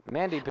addicted.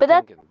 Mandy But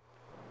that-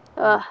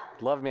 Patinkin.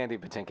 Love Mandy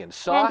Patinkin.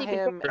 Saw Mandy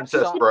him.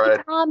 Princess He could Bride.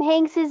 be Tom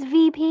Hanks's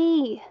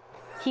VP.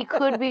 He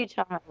could be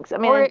Tom Hanks. I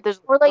mean, Or there's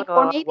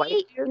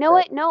maybe you know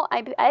what? No,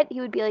 I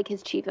he would be like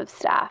his chief of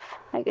staff.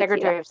 I could see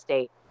Secretary that. of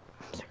State.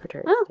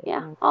 Secretary of Oh State.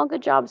 yeah, all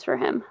good jobs for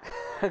him.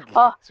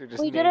 Oh,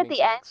 we did at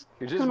the end.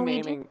 You're just Can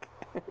we naming.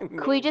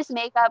 Could we just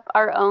make up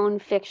our own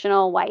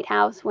fictional White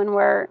House when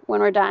we're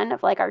done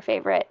of like our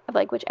favorite of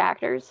like which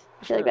actors?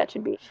 I feel like that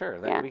should be. Sure.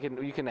 Yeah. You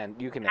can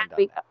end on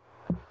We- that.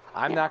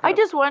 I'm Yeah. not. I Gonna,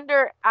 just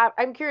wonder.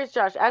 I'm curious,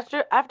 Josh.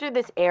 After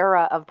this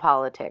era of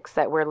politics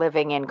that we're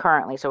living in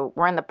currently, so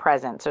we're in the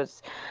present. So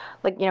it's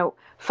like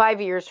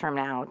 5 years from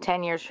now,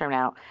 10 years from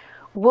now,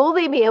 will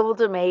they be able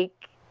to make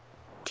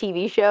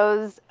TV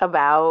shows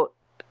about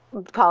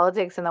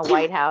politics in the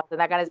White House and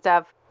that kind of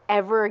stuff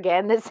ever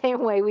again the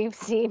same way we've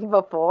seen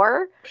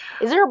before?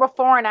 Is there a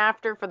before and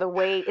after for the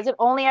way? Is it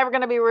only ever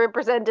going to be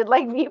represented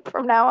like me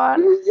from now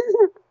on?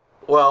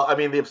 Well, I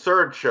mean, the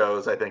absurd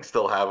shows I think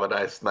still have a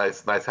nice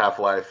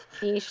half-life.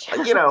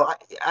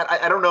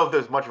 I don't know if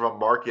there's much of a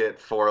market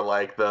for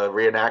like the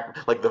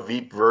like the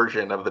Veep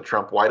version of the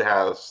Trump White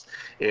House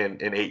in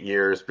 8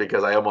 years,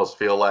 because I almost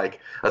feel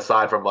like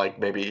aside from like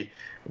maybe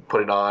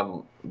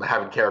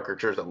having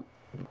characters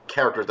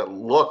that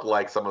look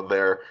like some of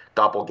their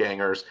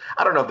doppelgangers,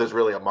 I don't know if there's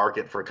really a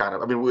market for kind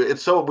of. I mean,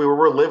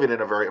 we're living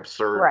in a very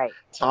absurd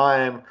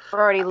time. We're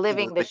already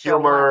living the show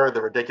humor,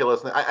 the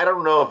ridiculousness. I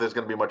don't know if there's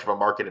going to be much of a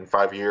market in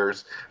 5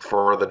 years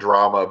for the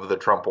drama of the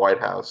Trump White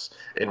House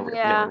in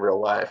real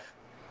life.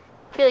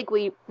 I feel like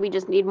we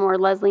just need more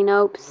Leslie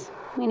Nopes.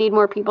 We need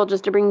more people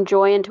just to bring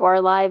joy into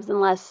our lives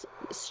and less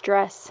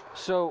stress.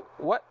 So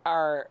what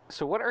are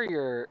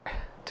your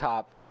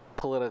top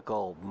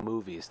political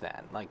movies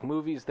then? Like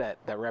movies that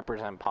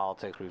represent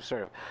politics.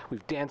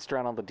 We've danced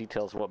around all the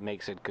details of what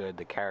makes it good,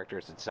 the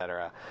characters,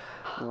 etc.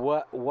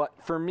 What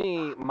for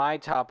me, my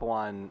top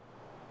one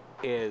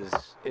is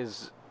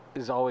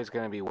always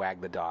going to be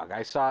Wag the Dog.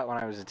 I saw it when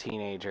I was a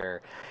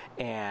teenager,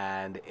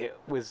 and it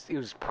was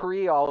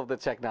pre all of the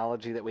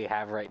technology that we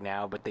have right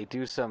now, but they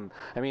do some.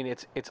 I mean,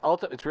 it's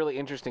really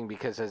interesting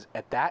because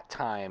at that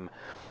time,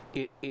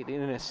 it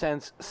in a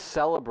sense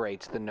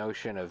celebrates the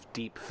notion of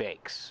deep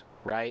fakes,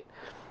 right?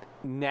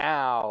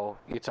 now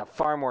it's a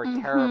far more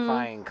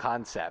terrifying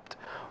concept.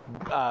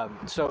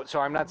 So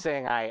I'm not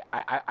saying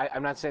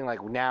I'm not saying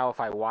like now if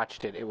I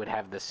watched it, it would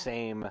have the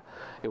same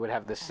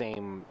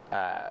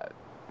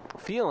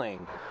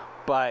feeling,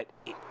 but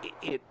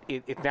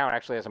it now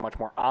actually has a much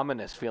more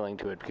ominous feeling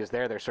to it, because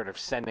they're sort of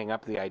sending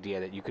up the idea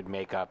that you could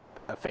make up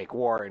a fake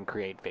war and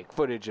create fake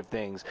footage of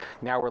things.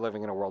 Now we're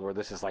living in a world where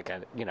this is like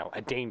a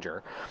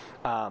danger.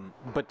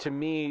 But to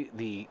me,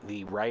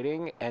 the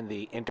writing and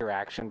the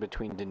interaction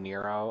between De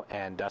Niro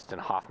and Dustin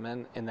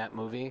Hoffman in that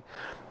movie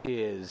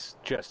is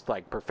just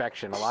like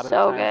perfection. A lot of the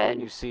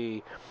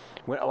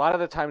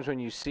times when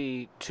you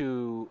see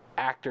two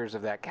actors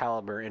of that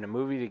caliber in a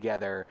movie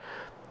together,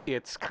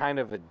 it's kind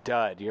of a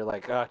dud. You're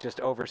like, oh, just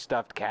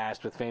overstuffed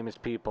cast with famous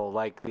people,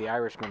 like The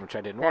Irishman, which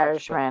I didn't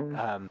watch.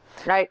 Irishman.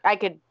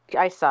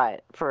 I saw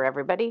it for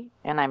everybody,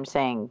 and I'm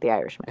saying The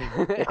Irishman.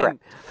 You're correct.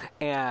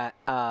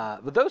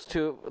 But those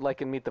two,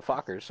 like in Meet the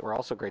Fockers, were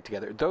also great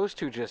together. Those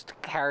two just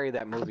carry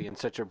that movie in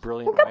such a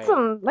brilliant way.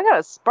 They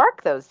gotta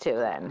spark those two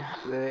then.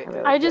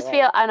 I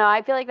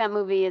feel like that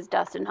movie is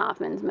Dustin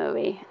Hoffman's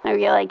movie. I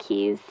feel like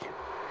he's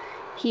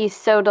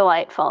so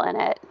delightful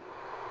in it.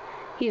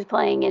 He's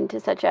playing into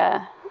such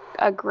a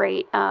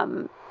great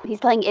he's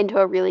playing into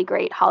a really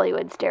great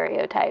Hollywood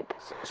stereotype.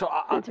 So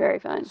it's very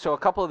fun. So a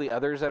couple of the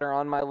others that are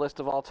on my list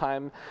of all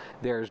time,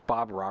 there's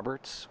Bob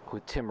Roberts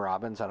with Tim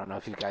Robbins. I don't know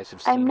if you guys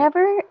have seen it. I've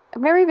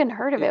never even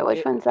heard of it.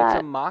 Which one's that?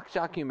 It's a mock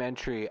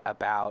documentary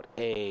about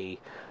a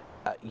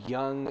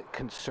young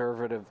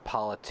conservative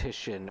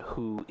politician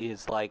who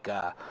is like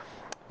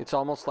it's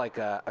almost like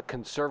a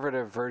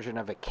conservative version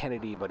of a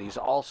Kennedy, but he's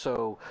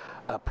also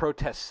a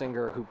protest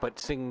singer who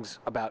sings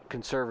about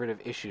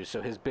conservative issues.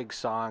 So his big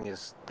song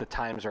is "The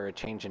Times Are a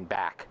Changin'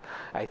 Back,"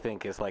 I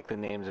think is like the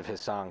names of his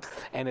song.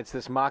 And it's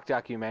this mock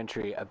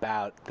documentary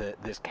about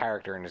this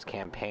character and his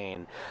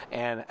campaign.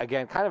 And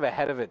again, kind of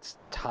ahead of its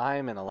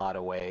time in a lot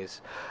of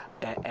ways.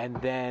 And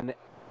then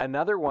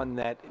another one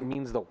that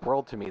means the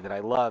world to me that I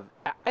love,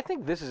 I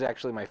think this is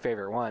actually my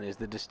favorite one, is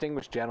The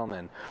Distinguished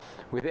Gentleman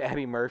with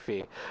Eddie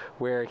Murphy,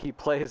 where he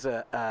plays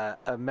a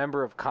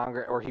member of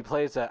Congress, or he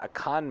plays a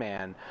con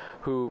man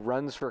who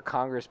runs for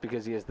Congress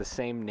because he has the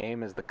same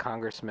name as the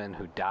congressman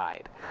who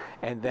died.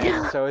 And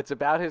then, so it's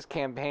about his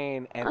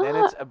campaign, and then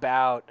it's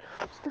about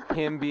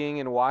him being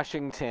in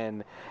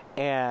Washington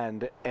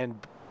and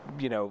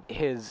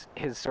his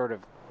sort of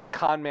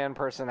con man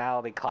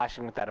personality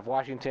clashing with that of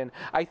Washington.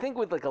 I think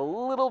with like a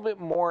little bit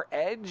more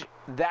edge,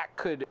 that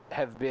could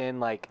have been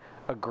like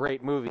a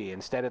great movie.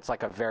 Instead, it's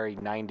like a very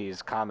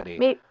 90s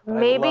comedy.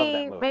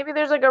 Maybe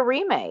there's like a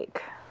remake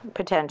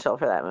potential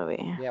for that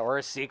movie. Yeah, or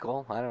a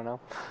sequel. I don't know.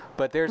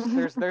 But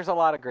there's a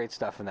lot of great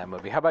stuff in that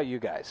movie. How about you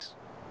guys?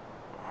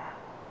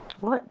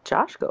 I'll let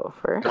Josh go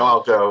first.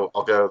 No,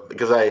 I'll go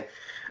because I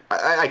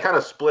kind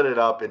of split it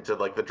up into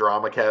like the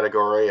drama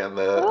category and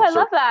the I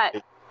love that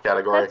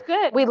category. That's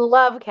good. We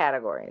love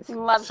categories.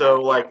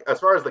 Like as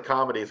far as the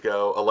comedies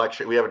go,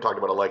 Election, we haven't talked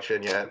about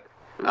Election yet.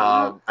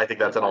 I think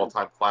that's an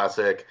all-time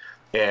classic,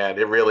 and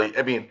it really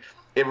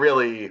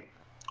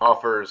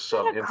offers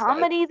some insight.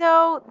 Comedy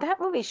though, that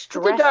movie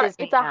stresses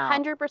me out.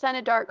 It's 100%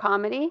 a dark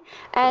comedy,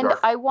 and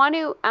I want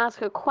to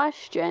ask a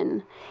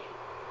question.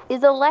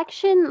 Is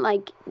Election,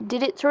 like,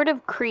 did it sort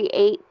of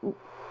create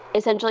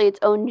essentially its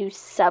own new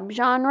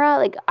subgenre?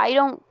 Like,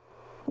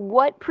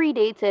 what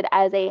predates it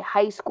as a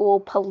high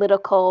school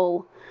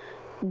political,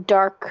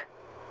 dark,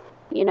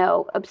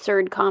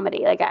 absurd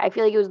comedy? Like, I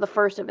feel like it was the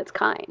first of its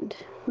kind.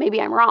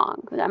 Maybe I'm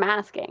wrong, but I'm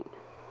asking.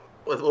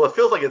 Well, it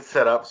feels like it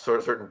set up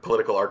certain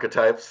political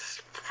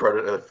archetypes,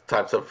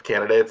 types of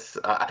candidates.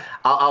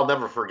 I'll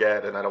never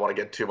forget, and I don't want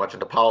to get too much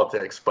into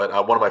politics, but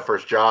one of my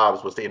first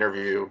jobs was to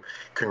interview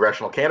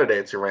congressional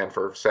candidates who ran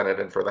for Senate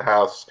and for the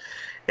House.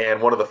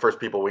 And one of the first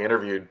people we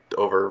interviewed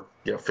over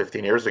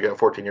 14 years ago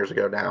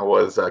now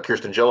was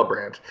Kirsten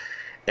Gillibrand.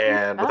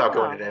 And without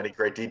going into any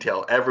great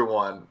detail,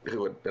 everyone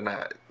who had been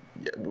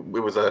it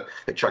was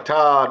like Chuck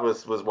Todd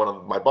was one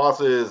of my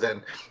bosses,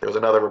 and there was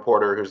another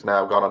reporter who's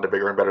now gone on to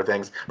bigger and better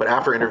things. But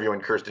after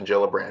interviewing Kirsten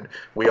Gillibrand,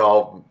 we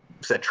all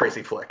said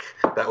Tracy Flick.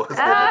 That was the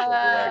initial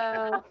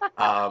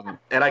reaction.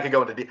 And I could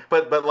go into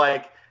but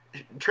like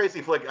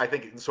Tracy Flick, I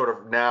think sort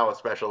of now,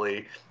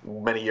 especially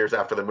many years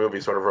after the movie,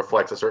 sort of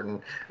reflects a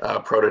certain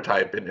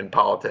prototype in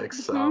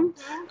politics, and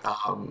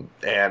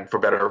for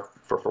better,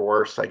 for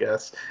worse, I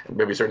guess.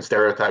 Maybe certain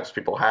stereotypes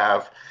people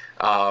have.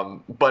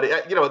 But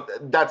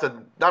that's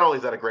not only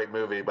is that a great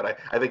movie, but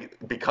I think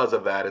because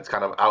of that, it's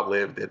kind of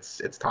outlived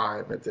its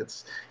time.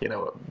 It's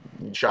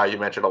Shai, you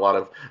mentioned a lot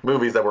of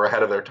movies that were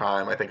ahead of their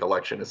time. I think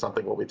Election is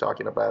something we'll be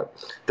talking about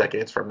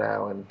decades from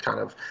now, and kind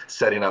of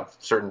setting up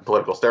certain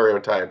political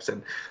stereotypes,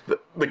 and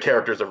the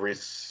characters of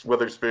Reese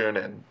Witherspoon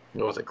and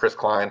Chris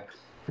Klein,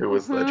 who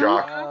was the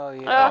jock,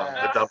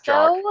 the dump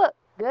jock.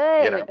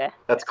 Good.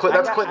 That's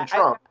Clinton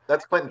Trump.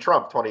 That's Clinton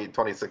Trump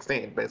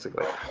 2016,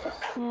 basically.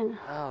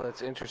 Oh,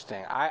 that's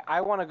interesting.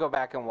 I want to go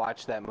back and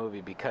watch that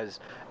movie because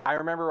I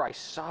remember I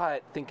saw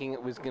it thinking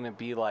it was going to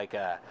be like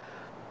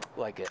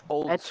like an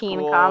old A teen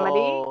school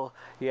comedy?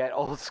 Yeah,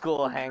 old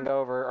school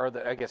Hangover, or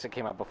I guess it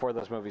came out before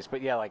those movies,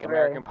 but yeah, like Right.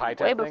 American Pie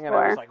type Way thing, and I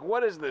was before. like,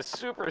 what is this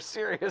super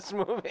serious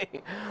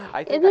movie?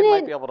 I think Isn't I might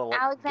it be able to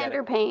get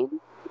Alexander it. Payne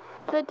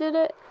that did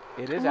it?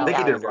 It is I I think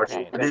he did Alexander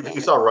Rushmore. Payne. If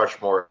you saw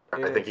Rushmore,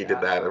 It I think is he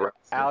did that.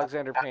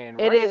 Alexander Payne.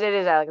 It is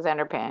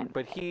Alexander Payne.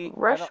 But I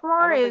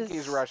Rushmore don't is think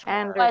he's Rushmore.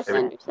 Anderson. Wes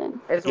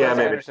Anderson. It's Yeah, Wes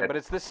maybe. Anderson, but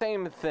it's the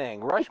same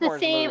thing. It's Rushmore the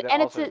same, is a movie that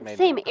and it's also has the made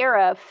same me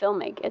era of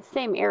filming. It's the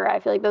same era. I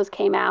feel like those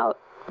came out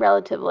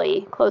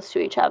relatively close to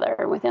each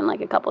other within like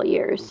a couple of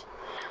years.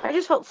 I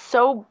just felt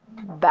so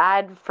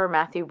bad for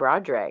Matthew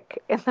Broderick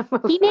in the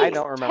movie. He I makes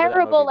don't remember that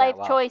terrible movie that life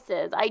well.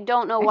 choices. I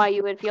don't know why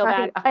you would feel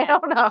bad. I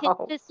don't He know.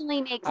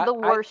 consistently makes I- the I-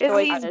 worst Is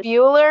he choices.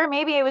 Bueller?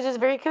 Maybe it was just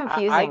very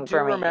confusing I do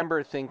for me.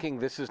 remember thinking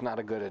this is not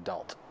a good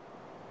adult.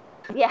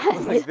 Yes.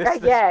 Like, this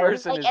Yes.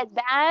 person Like is as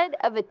bad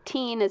of a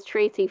teen as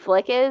Tracy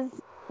Flick is,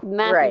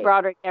 Matthew Right.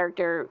 Broderick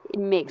character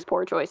makes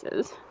poor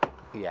choices.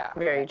 yeah.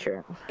 Very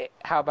true.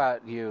 How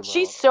about you?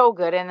 She's Lil? so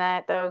good in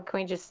that, though.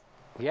 Can we just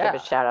yeah.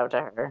 give a shout out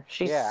to her?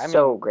 She's Yeah, I mean,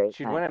 so great.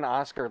 She'd in win that. an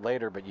Oscar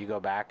later, but you go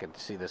back and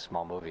see this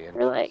small movie. And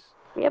You're like,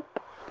 she's- yep,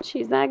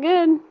 she's that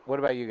good. what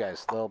about you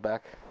guys, Lil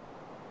Beck?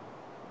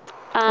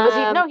 Was he?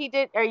 Um, No, he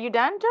did. Are you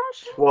done,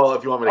 Josh? Well,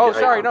 if you want me to Oh, get,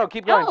 sorry, no,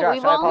 keep going, No, Josh.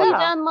 we've I only apologize.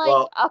 done like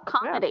Well, a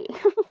comedy.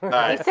 All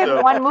right, He said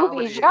so one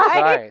movie,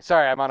 comedy- Josh.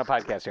 Sorry, I'm on a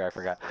podcast here. I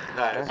forgot.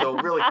 All right, so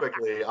really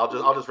quickly,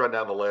 I'll just run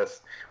down the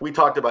list. We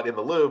talked about In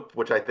the Loop,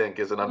 which I think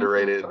is an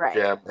underrated Right.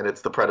 gem, and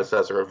it's the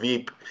predecessor of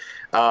Veep.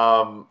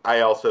 I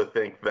also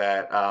think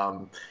that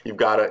you've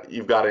got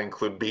to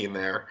include Bean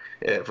there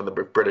from the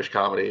British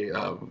comedy.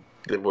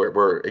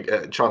 Where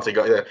Chauncey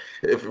Gardner,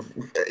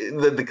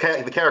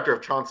 the character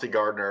of Chauncey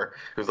Gardner,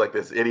 who's like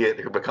this idiot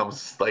who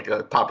becomes like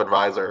a top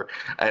advisor,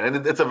 and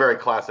it's a very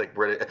classic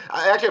British.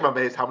 I actually am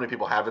amazed how many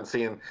people haven't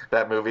seen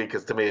that movie,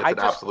 because to me it's an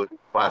absolute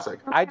classic.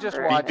 I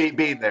just watched.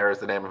 Bean there is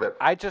the name of it.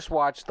 I just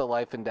watched The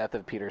Life and Death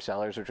of Peter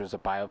Sellers, which was a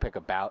biopic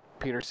about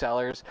Peter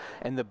Sellers,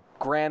 and the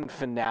grand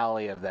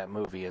finale of that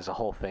movie is a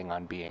whole thing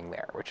on being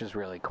there, which is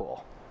really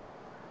cool.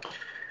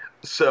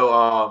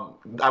 So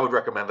I would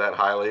recommend that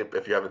highly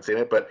if you haven't seen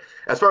it. But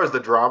as far as the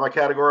drama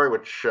category,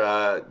 which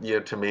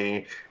to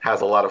me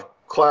has a lot of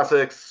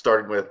classics,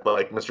 starting with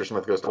like Mr.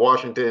 Smith Goes to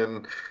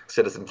Washington,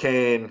 Citizen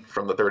Kane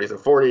from the 30s and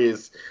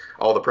 40s,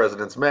 All the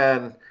President's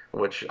Men,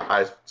 which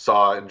I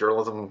saw in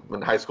journalism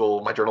in high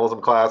school, my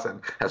journalism class, and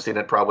have seen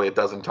it probably a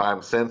dozen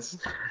times since.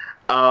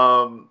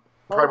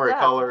 Primary up?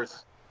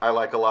 Colors, I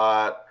like a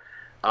lot.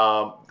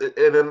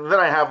 And then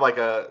I have like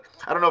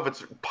I don't know if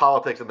it's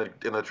politics in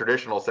the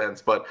traditional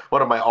sense, but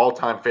one of my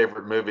all-time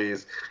favorite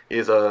movies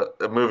is a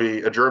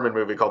German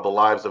movie called The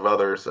Lives of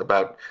Others,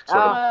 about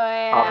sort of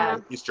yeah.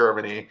 East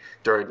Germany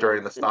during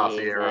the It's Stasi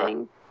era.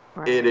 amazing.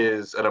 It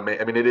is an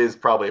amazing. I mean, it is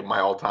probably my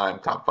all-time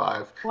top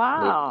 5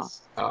 Wow.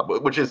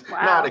 movies, which is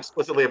Wow. not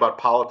explicitly about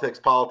politics,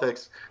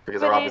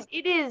 because they're But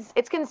obviously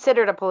it's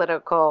considered a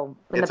political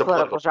in It's the a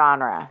political political-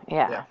 genre.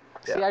 Yeah. Yeah.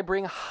 See, I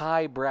bring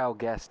highbrow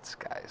guests,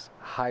 guys.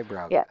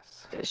 Highbrow Yeah.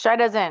 guests. Shai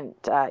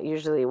doesn't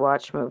usually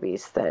watch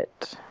movies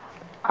that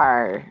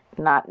are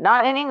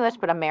not in English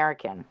but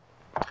American.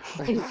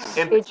 And-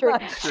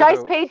 Not Shai's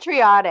true.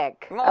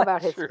 patriotic Not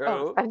about his true.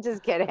 films. I'm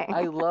just kidding.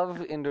 I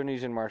love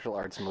Indonesian martial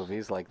arts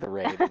movies like The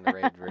Raid and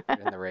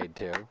The Raid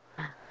 2.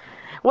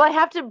 Well, I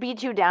have to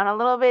beat you down a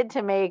little bit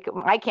to make.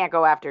 I can't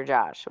go after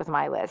Josh with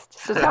my list,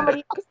 so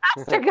somebody else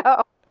has to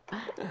go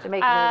to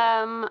make.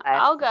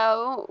 I'll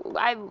go.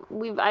 I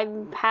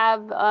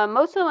have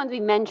most of the ones we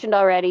mentioned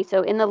already.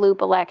 So In the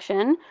Loop,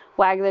 Election,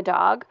 Wag the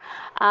Dog.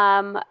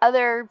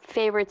 Other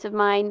favorites of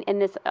mine,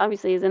 and this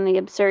obviously is in the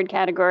absurd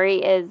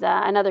category, is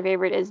another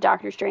favorite is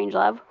Doctor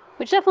Strangelove,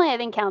 which definitely I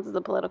think counts as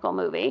a political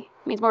movie.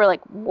 I mean, it's more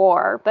like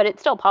war, but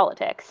it's still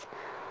politics.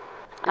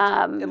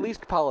 At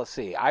least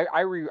policy.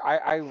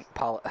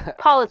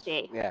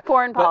 Policy. Yeah.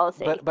 Foreign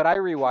policy. But I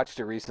rewatched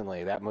it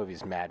recently. That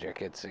movie's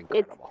magic. It's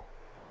incredible.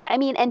 I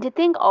mean, and to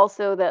think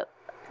also that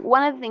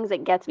one of the things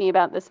that gets me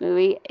about this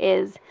movie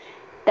is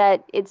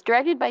that it's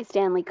directed by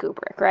Stanley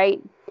Kubrick,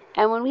 right?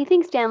 And when we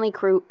think Stanley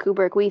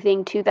Kubrick, we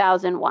think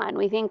 2001.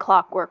 We think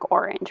Clockwork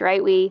Orange,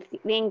 right? We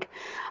think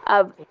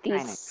of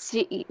these...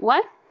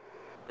 What?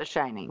 The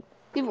Shining.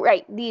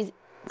 Right. These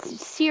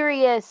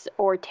serious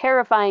or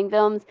terrifying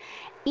films.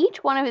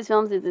 Each one of his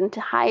films is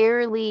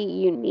entirely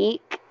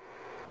unique.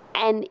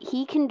 And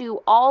he can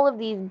do all of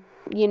these,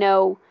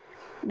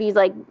 these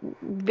like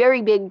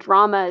very big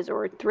dramas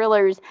or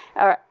thrillers,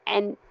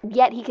 and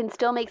yet he can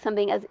still make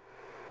something as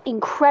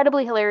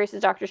incredibly hilarious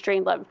as Dr.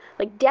 Strangelove.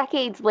 Like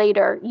decades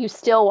later, you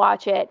still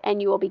watch it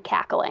and you will be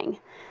cackling,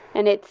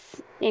 and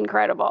it's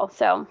incredible.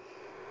 So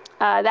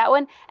that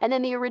one, and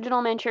then the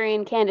original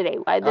Manchurian Candidate.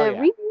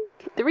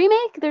 The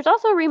remake. There's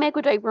also a remake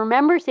which I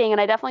remember seeing, and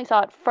I definitely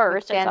saw it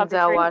first. I saw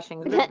Denzel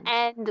Washington.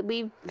 and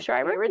Liev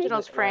Schreiber. The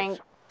original's Frank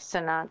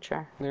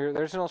Sinatra. The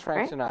original's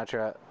Frank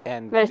Sinatra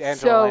and But it's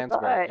Angela so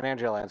Lansbury. good. And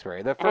Angela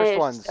Lansbury. The And first it's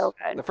one's so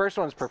good. the first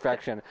one's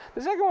perfection.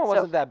 The second one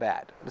wasn't that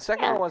bad. The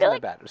second Yeah, one wasn't really?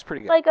 that bad. It was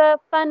pretty good. Like a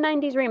fun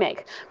 90s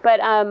remake. But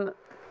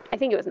I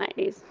think it was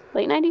 90s,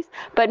 late 90s.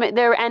 But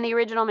there and the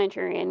original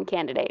Manchurian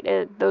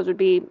Candidate. Those would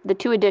be the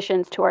two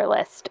additions to our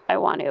list I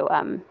want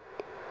to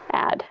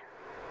add.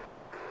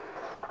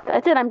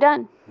 That's it. I'm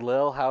done.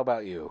 Lil, how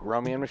about you?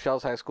 Romeo and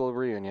Michelle's high school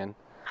reunion.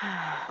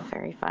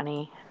 Very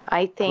funny.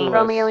 I think Clueless.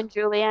 Romeo and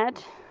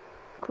Juliet.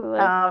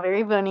 Clueless.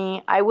 very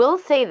funny. I will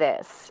say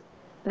this,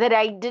 that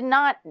I did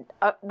not.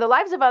 The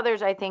Lives of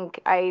Others. I think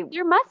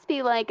There must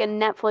be like a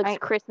Netflix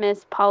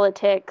Christmas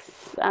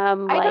politics. I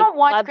like, don't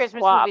watch love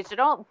Christmas swap. movies, so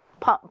don't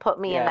put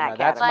me in that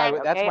that's category.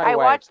 my, that's okay? my I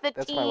wife. watch the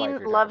That's my wife teen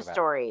you're love talking about.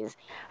 stories.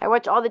 I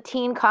watch all the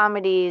teen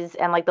comedies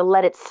and like the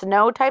Let It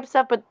Snow type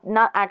stuff, but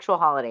not actual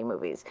holiday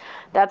movies.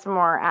 That's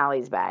more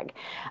Allie's bag.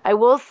 I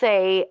will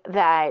say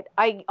that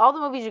all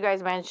the movies you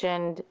guys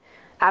mentioned,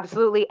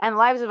 absolutely, and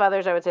Lives of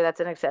Others, I would say that's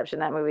an exception.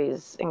 That movie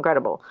is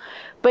incredible.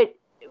 But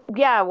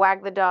yeah,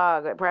 Wag the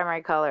Dog,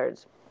 Primary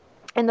Colors,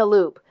 In the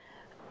Loop.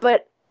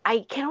 But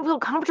I can't feel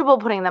comfortable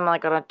putting them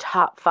like on a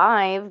top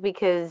 5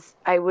 because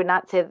I would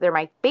not say that they're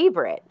my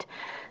favorite.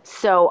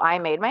 So I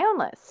made my own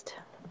list,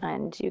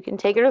 and you can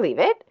take it or leave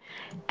it.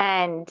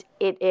 And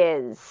it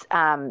is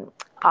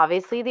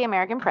obviously The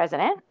American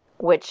President,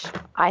 which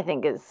I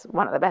think is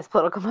one of the best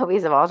political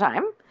movies of all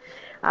time.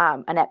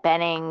 Annette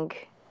Bening.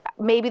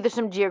 Maybe there's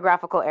some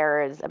geographical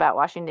errors about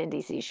Washington,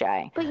 D.C.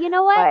 shy. But you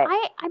know what? But-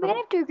 I might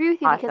have to agree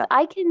with you because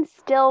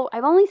Awesome.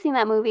 I've only seen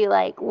that movie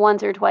like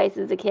once or twice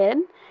as a kid,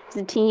 as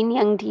a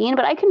young teen,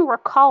 but I can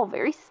recall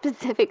very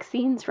specific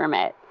scenes from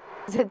it.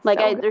 It's Like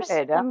so there's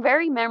good. some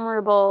very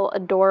memorable,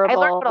 adorable. I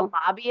learned what a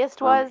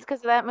lobbyist was because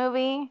of that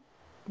movie.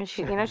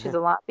 She, she's a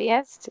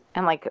lobbyist,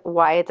 and like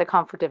why it's a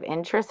conflict of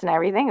interest and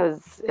everything. It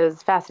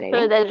was fascinating.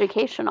 So it's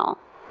educational.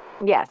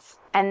 Yes,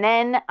 and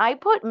then I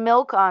put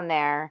Milk on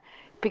there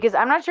because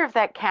I'm not sure if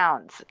that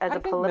counts as I a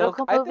think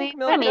political Milk- I movie. think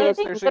Milk I mean, does.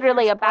 it's There's a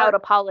literally huge about part- a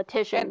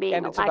politician being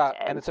and it's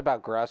elected.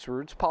 about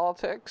grassroots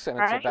politics, and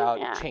it's Right?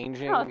 about Yeah.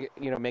 changing,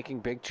 Oh.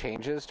 making big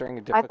changes during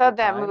a I difficult thought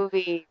that time.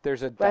 movie,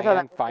 There's a I thought Dianne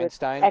that movie was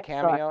Feinstein excellent.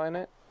 cameo in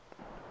it.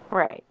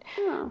 right?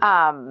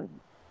 Hmm.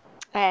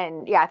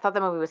 And yeah, I thought the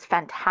movie was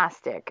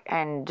fantastic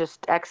and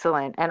just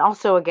excellent. And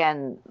also,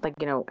 again, like,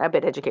 a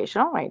bit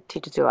educational, right?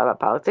 Teaches you a lot about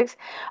politics.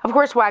 Of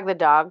course, Wag the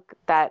Dog,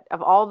 that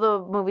of all the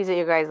movies that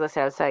you guys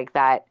listed, I was like,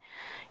 that,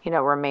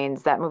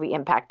 that movie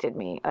impacted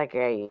me. Like,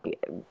 I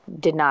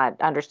did not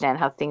understand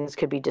how things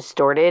could be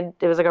distorted.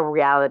 It was like a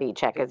reality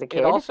check as a kid.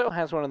 It also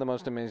has one of the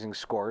most amazing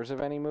scores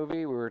of any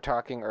movie. We were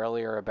talking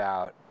earlier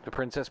about The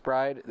Princess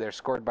Bride. They're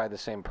scored by the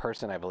same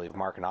person, I believe,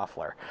 Mark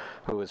Knopfler,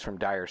 who was from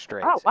Dire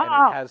Straits. Oh,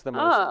 wow. And it has the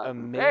most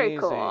very amazing.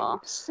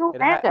 cool. So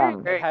It, ha-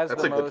 random. it has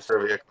That's the a good most.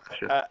 trivia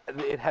question.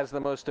 It has the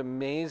most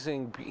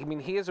amazing. I mean,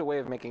 he has a way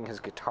of making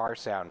his guitar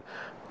sound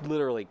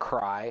literally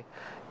cry,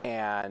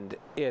 and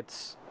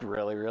it's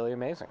really, really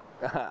amazing.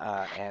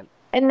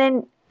 And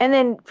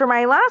then for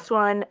my last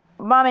one,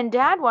 Mom and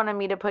Dad wanted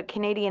me to put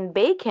Canadian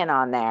Bacon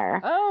on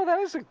there. Oh, that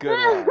is a good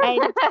one.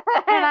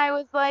 And I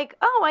was like,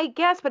 oh, I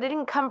guess, but it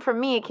didn't come from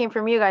me. It came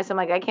from you guys. So I'm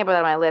like, I can't put that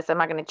on my list. I'm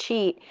not going to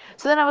cheat.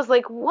 So then I was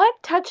like,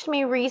 what touched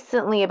me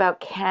recently about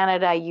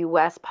Canada,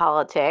 U.S.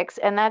 politics?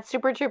 And that's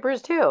Super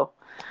Troopers 2,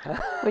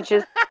 which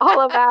is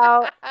all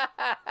about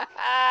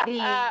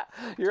the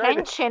You're right.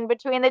 tension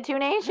between the two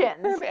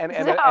nations. and,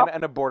 So-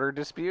 and a border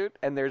dispute,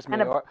 and there's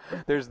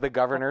there's the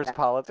governor's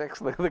politics,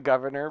 the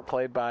governor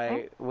played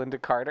by Linda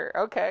Carter.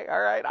 Okay,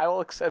 all right, I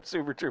will accept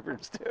Super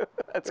Troopers too.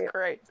 That's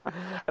great. I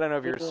don't know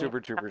if you're a Super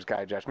Troopers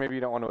guy, Josh. Maybe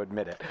you don't want to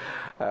admit it.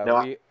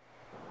 No,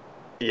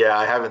 Yeah,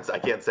 I haven't. I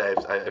can't say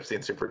I've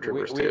seen Super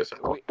Troopers too.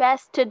 So.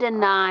 Best to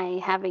deny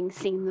having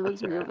seen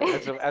those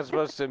movies. as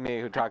opposed to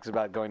me, who talks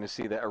about going to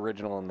see the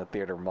original in the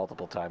theater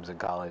multiple times in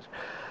college.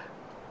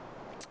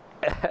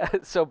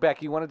 So,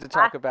 Beck, you wanted to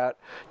talk about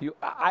you.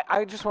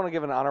 I just want to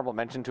give an honorable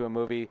mention to a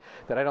movie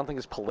that I don't think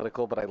is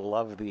political, but I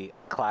love the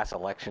class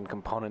election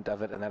component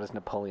of it, and that is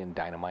Napoleon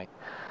Dynamite.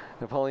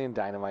 Napoleon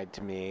Dynamite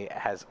to me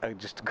has a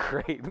just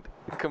great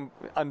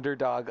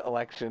underdog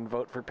election.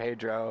 Vote for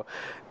Pedro.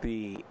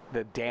 The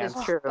dance,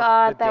 It's true.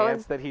 God, the that dance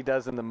was that he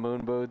does in the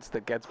moon boots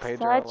that gets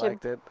Pedro such a-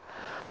 elected.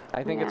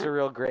 I think it's a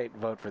real great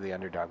vote for the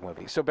underdog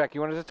movie. So, Beck,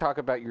 you wanted to talk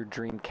about your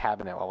dream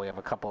cabinet while we have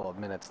a couple of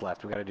minutes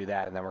left. We got to do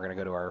that, and then we're going to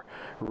go to our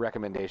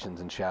recommendations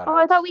and shout-outs. Oh,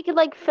 I thought we could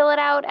like fill it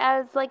out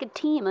as like a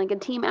team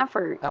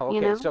effort. Oh, okay.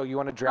 You know? So you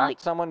want to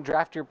draft someone?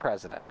 Draft your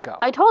president. Go.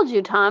 I told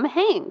you, Tom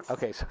Hanks.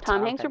 Okay, so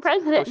Tom Hanks for Oh,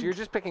 president. so you're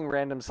just picking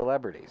random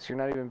celebrities. You're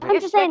not even I'm picking.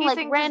 just saying, Becky like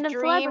Sings' random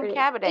dream celebrity.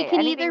 cabinet. It can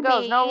Anything either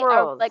goes, be no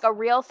rules. like a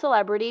real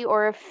celebrity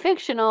or a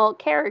fictional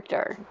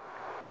character.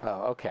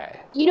 Oh,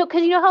 okay.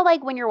 Because you know how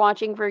like when you're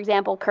watching, for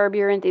example, Curb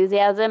Your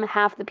Enthusiasm,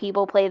 half the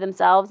people play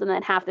themselves and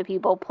then half the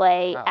people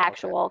play okay.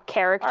 actual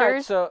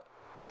characters. All right,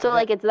 so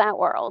like it's that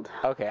world.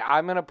 okay,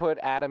 I'm gonna put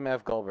Adam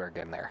F. Goldberg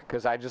in there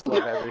because I just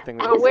love everything.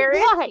 that But he where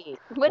does. is he?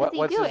 What is he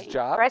What's doing? his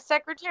job? Press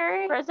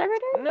secretary? Press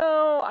secretary?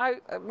 No,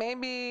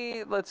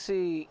 maybe let's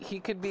see. He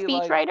could be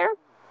like Speechwriter?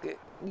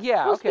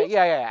 Yeah. Well, Okay.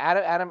 Yeah.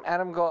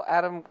 Adam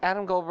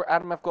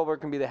F. Goldberg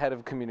can be the head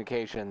of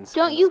communications.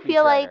 Don't and you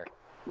feel speechwriter. like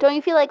Don't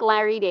you feel like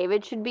Larry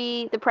David should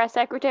be the press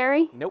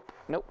secretary? Nope.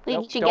 Like, Nope. you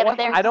should Don't get up want-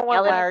 there and I don't want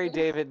yell at Larry him.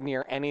 David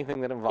near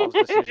anything that involves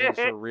decisions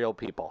for real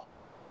people.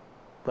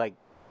 Like,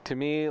 to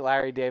me,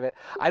 Larry David.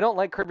 I don't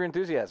like Curb Your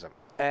Enthusiasm.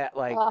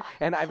 Ugh,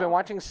 And I've been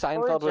watching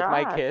Seinfeld with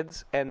my Josh.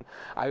 kids, and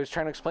I was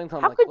trying to explain to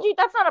them, How like, could you?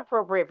 That's not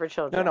appropriate for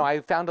children. no,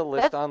 I found a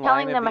list That's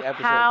online telling of them the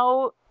episodes.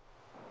 how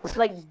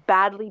like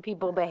badly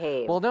people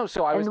behave. Well, no,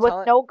 so I was and with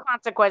telling. no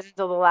consequences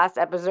until the last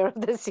episode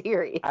of the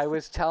series. I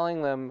was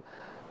telling them,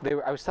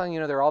 I was telling,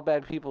 they're all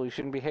bad people. You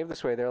shouldn't behave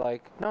this way. They're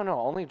like, no,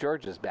 only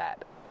George is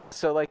bad.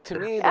 So, like, to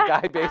me, the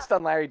guy based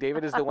on Larry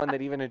David is the one that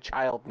even a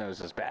child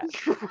knows is bad.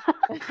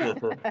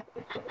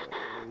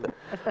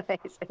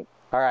 Amazing.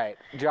 All right,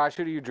 Josh,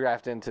 who do you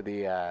draft into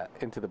the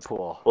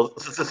pool? Well,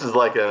 since this is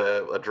like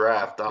a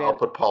draft, I'll Man.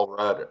 put Paul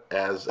Rudd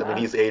as. I mean,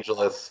 he's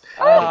ageless.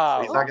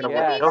 Oh, he's not going to.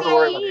 yes. Don't have to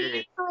worry about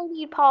I age.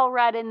 need Paul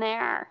Rudd in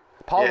there.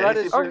 Paul Yeah, Rudd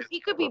he's- is Or your, he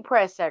could be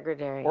press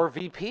secretary. or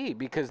VP,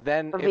 because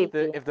then Or if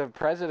VP. the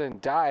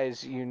president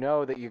dies, you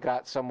know that you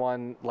got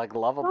someone like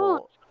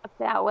lovable. Talk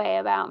that way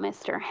about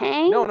Mr.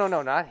 Hanks. No,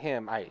 not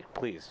him.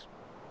 Please,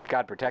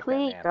 God protect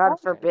Please. that man. God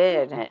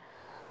forbid.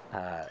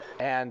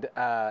 And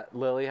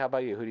Lily, how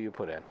about you? Who do you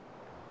put in?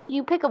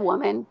 You pick a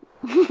woman.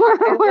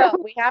 Well,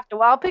 we have to.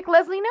 Well, I'll pick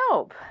Leslie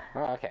Knope.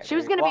 Oh, okay. She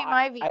was going to be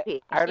my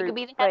VP. I She could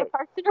be the head of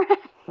Parks and Rec.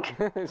 She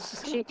could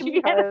She be could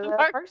be head of the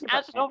Parks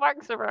National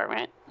Parks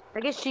Department. I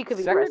guess she could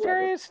be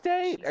Secretary president. of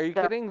State. Are you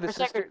She's kidding? the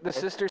secretary. The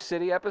Sister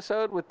City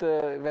episode with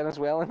the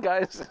Venezuelan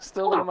guys is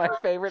still one of my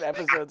favorite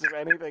episodes of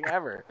anything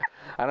ever.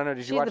 I don't know. Did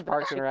you She's watch the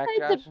Parks and Rec,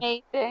 That's Josh?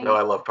 amazing. No,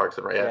 I love Parks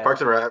and Rec. Yeah, Yeah. Parks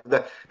and Rec.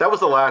 That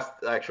was the last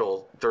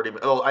actual 30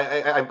 minutes. Oh,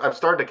 I've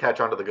started to catch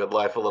on to The Good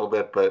Life a little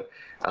bit, but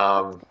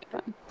on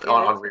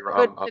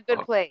rerun The Good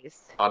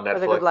Place. on Or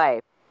The Netflix. Good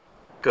Life.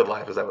 Good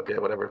Life, is that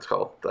whatever it's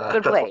called?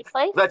 Good that's Place.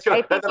 Place? That show,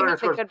 I that, think you meant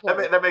The underscores, Good that,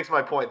 Place. that makes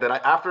my point that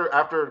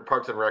after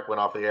Parks and Rec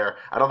went off the air,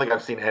 I don't think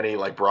I've seen any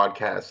like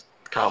broadcast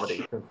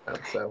comedy.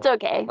 So It's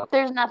okay.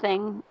 There's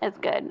nothing as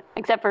good,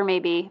 except for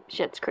maybe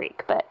Schitt's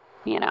Creek, but,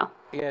 Yeah,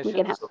 we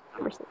can have a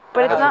conversation.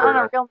 But it's That's not on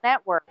fair. a real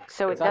network,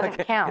 so it It's on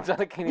doesn't count. It's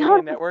on a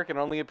Canadian network and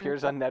only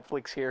appears on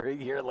Netflix here a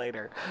year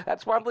later.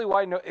 That's probably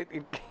why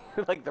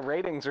like the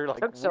ratings are like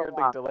Took so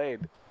weirdly long.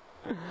 delayed.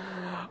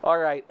 All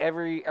right,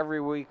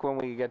 every week when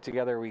we get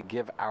together, we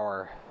give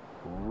our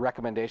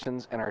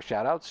recommendations and our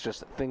shout outs,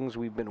 just things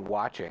we've been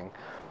watching,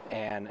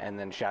 and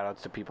then shout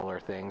outs to people or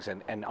things.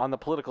 And on the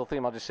political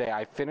theme, I'll just say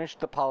I finished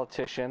The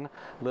Politician.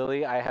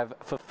 Lily, I have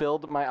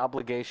fulfilled my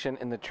obligation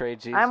in the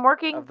tradesies I'm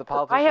working. of The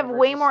Politician. I have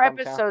way versus more Stumptown.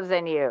 episodes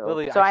than you.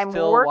 Lily, so I I'm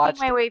still working watched-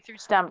 my way through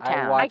Stumptown.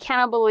 I I watched-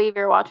 cannot believe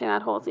you're watching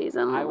that whole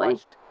season. I Like,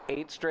 watched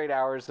 8 straight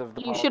hours of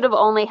The you should have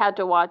Politician. only had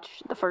to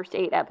watch the first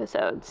 8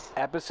 episodes.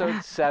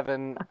 Episode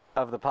 7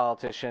 of The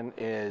Politician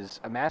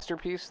is a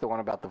masterpiece, the one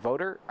about the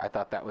voter. I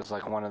thought that was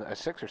like one of the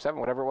 6 or 7,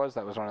 whatever it was.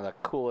 That was one of the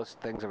coolest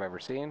things I've ever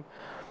seen.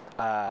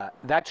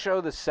 That show,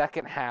 the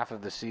second half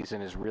of the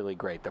season is really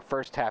great. The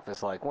first half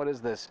is like, what is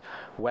this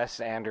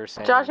Wes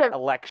Anderson Josh,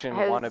 election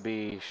has-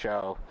 wannabe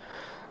show?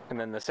 And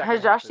then the second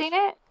Has half Josh seen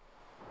it?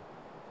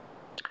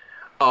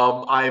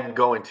 I'm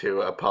going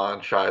to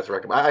upon Shai's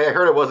recommend. I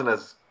heard it wasn't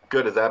as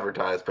good as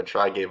advertised, but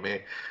Shai gave me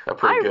a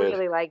pretty I good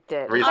really liked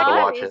it. reason I to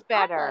think watch it is it.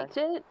 better. I liked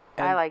it.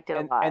 I liked it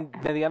a lot. And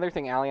then the other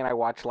thing Allie and I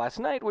watched last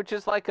night, which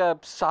is like a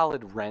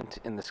solid Rent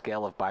in the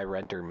scale of buy,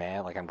 rent, or meh.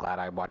 Like, I'm glad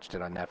I watched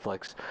it on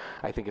Netflix.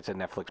 I think it's a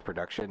Netflix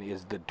production,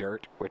 is The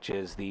Dirt, which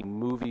is the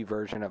movie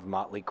version of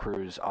Motley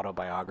Crue's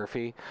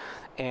autobiography.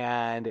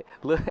 And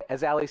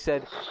as Allie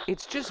said,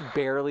 it's just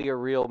barely a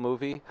real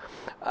movie.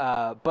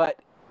 But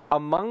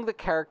among the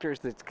characters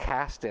that's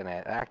cast in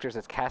it, actors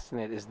that's cast in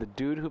it, is the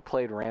dude who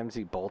played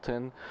Ramsey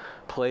Bolton,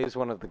 plays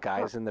one of the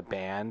guys in the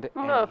band,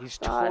 and Oh, he's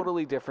God.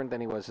 totally different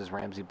than he was as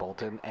Ramsey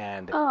Bolton,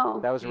 and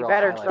Oh, that was a You real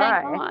better highlight.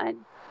 try. thank God.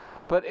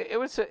 But it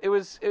was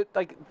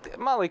like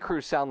Motley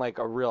Crue sound like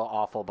a real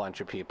awful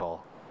bunch of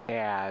people.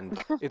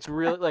 And it's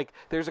really like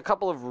there's a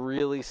couple of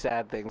really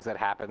sad things that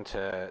happen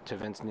to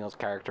Vince Neil's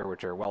character,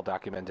 which are well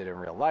documented in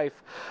real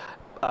life.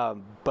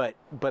 But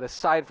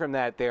aside from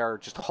that, they are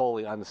just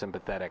wholly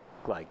unsympathetic,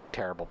 like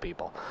terrible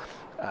people.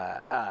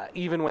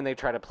 Even when they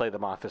try to play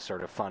them off as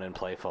sort of fun and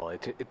playful,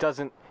 it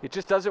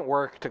just doesn't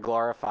work to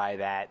glorify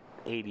that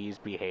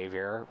 80s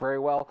behavior very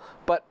well.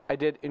 But we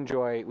did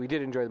enjoy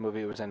the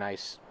movie. It was a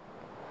nice,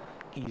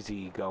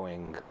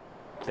 easy-going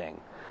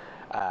thing.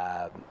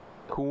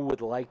 Who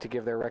would like to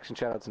give their Rex and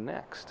shoutouts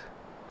next?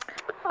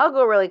 I'll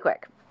go really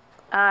quick.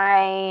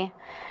 I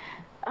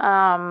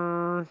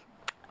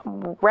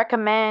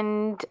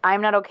recommend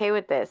I'm Not Okay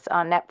With This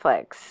on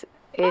Netflix.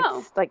 It's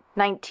Oh. like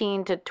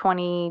 19 to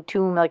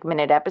 22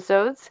 minute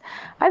episodes.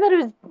 I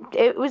thought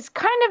it was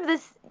kind of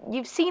this,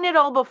 you've seen it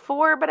all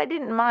before, but I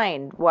didn't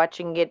mind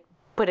watching it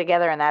put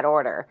together in that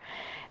order.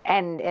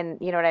 And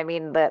you know what I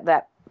mean,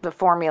 the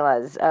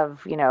formulas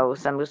of,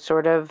 some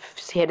sort of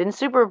hidden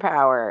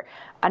superpower,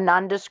 a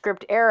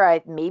nondescript era,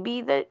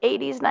 maybe the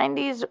 80s,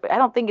 90s. I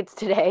don't think it's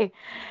today.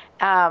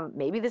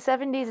 Maybe the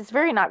 70s. It's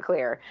very not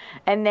clear.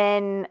 And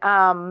then,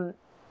 to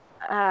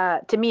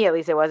me at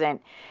least, it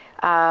wasn't.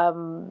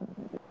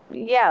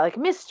 yeah, like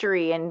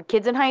mystery and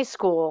kids in high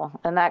school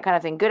and that kind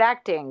of thing. Good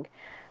acting,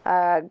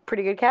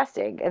 pretty good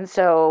casting. And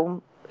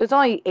so it's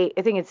only 8,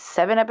 I think it's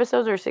 7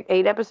 episodes or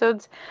 8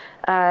 episodes.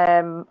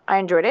 I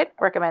enjoyed it.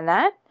 Recommend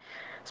that,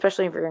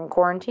 especially if you're in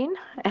quarantine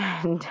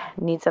and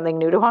need something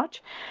new to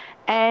watch.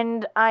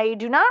 And I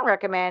do not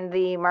recommend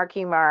the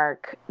Marky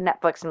Mark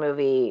Netflix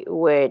movie,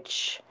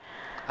 which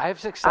I have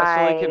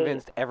successfully I-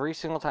 convinced every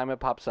single time it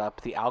pops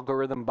up, the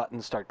algorithm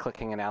buttons start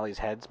clicking in Allie's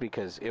heads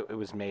because it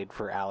was made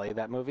for Allie,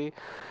 that movie.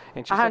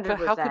 And she's like, but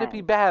how could it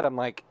be 100%. bad? I'm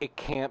like, it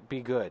can't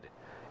be good.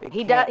 It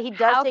he can't."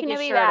 does How take can his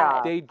it be shirt bad?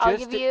 off. I'll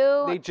give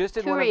you They just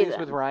did 2 one of these with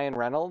reasons. Ryan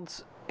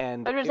Reynolds,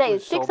 and I was it gonna say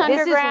was so Six bad. This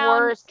is Underground,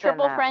 worse than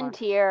Triple that one.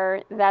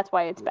 Frontier. That's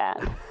why it's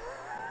bad.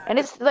 And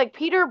it's like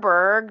Peter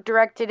Berg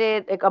directed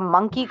it. Like a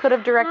monkey could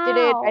have directed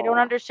it. I don't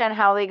How? understand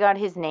how they got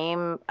his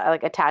name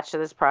like attached to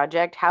this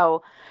project.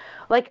 How,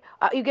 like,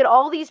 you get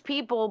all these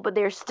people, but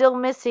they're still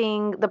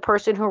missing the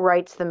person who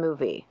writes the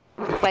movie.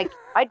 Like,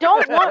 I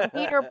don't want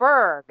Peter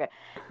Berg.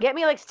 Get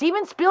me like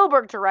Steven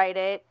Spielberg to write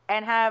it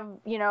and have,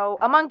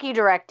 a monkey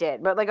direct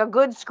it, but like a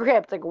good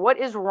script. Like, what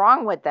is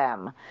wrong with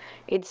them?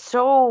 It's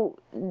so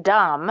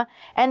dumb.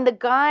 And the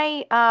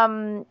guy,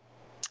 oh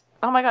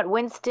my God,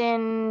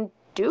 Winston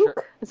Duke?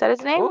 Sure. Is that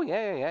his name? Oh,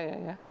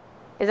 yeah.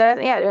 Is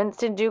that, yeah,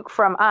 Winston Duke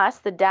from Us,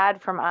 the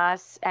dad from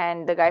Us,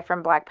 and the guy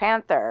from Black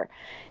Panther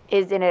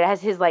is in it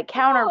as his like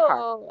counterpart.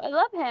 Oh, I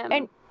love him.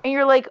 And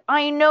you're like,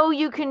 I know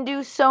you can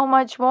do so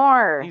much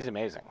more. He's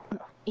amazing.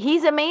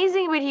 He's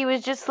amazing, but he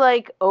was just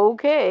like,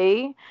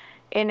 okay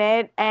in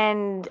it.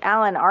 And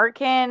Alan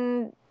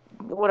Arkin,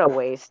 what a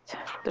waste.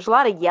 There's a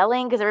lot of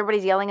yelling because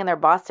everybody's yelling in their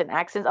Boston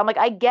accents. I'm like,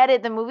 I get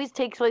it. The movies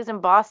take place in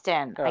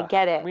Boston. I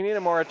get it. We need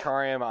a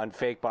moratorium on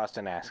fake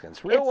Boston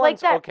accents. Real It's like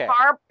ones, that okay.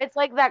 It's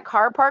like that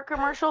car park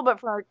commercial, but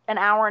for an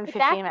hour and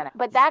 15 minutes.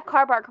 But that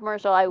car park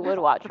commercial I would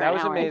watch for That an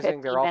was hour and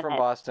amazing. They're 15 all from minutes.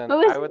 Boston. It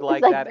was, I would it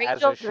like was that Rachel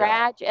as a show.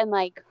 Dratch and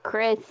like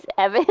Chris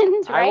Evans,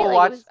 right? I will Like, it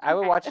watch. was- I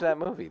would watch that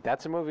movie.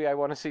 That's a movie I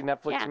want to see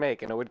Netflix Yeah.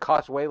 make, and it would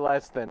cost way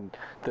less than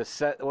the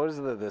set. What is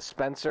the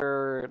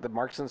Spencer, the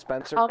Marks and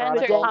Spencer Oh,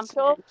 Spencer Chronicles?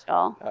 Confidential.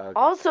 Okay.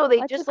 Also, they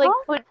What's just it like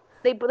called?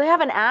 they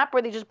have an app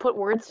where they just put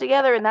words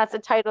together, and that's the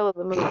title of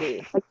the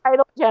movie, like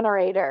title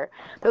generator.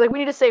 They're like, we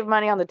need to save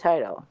money on the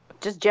title.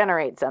 Just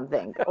generate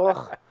something.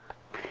 Ugh.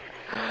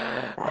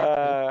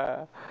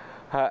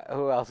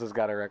 Who else has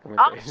got a I'll just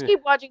recommendation?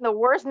 keep watching the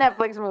worst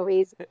Netflix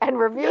movies and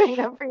reviewing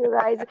them for you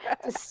guys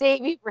to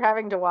save you for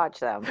having to watch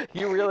them.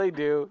 You really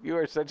do. You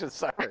are such a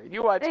sucker.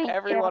 You watch Thank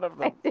every you. one of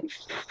them. I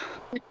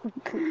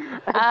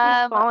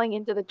keep falling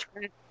into the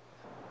trap.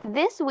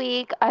 This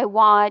week I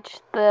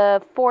watched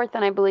the 4th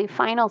and I believe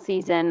final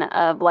season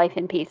of Life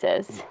in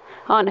Pieces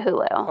on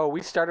Hulu. Oh,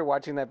 we started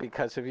watching that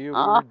because of you. We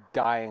Aw. were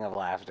dying of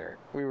laughter.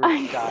 We were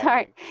I'm dying.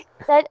 sorry.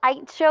 That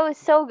show is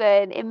so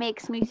good. It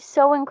makes me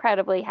so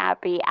incredibly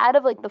happy. Out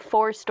of like the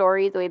 4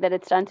 stories, the way that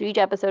it's done, so each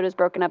episode is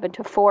broken up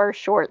into 4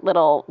 short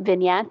little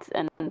vignettes,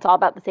 and it's all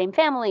about the same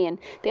family, and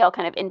they all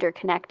kind of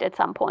interconnect at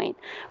some point.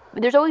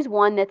 There's always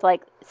one that's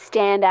like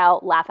stand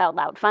out, laugh out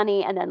loud,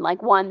 funny, and then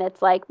like one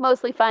that's like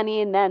mostly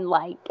funny, and then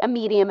like a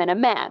medium and a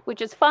meh,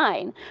 which is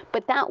fine.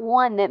 But that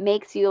one that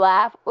makes you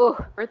laugh,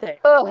 Birthday.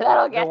 that'll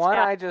The get one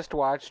you. I just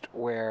watched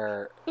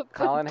where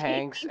Colin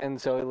Hanks and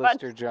Zoe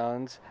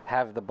Lister-Jones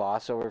have the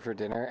boss over for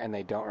dinner and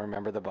they don't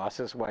remember the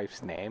boss's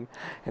wife's name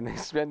and they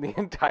spend the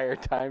entire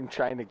time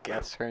trying to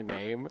guess her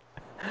name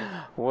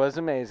was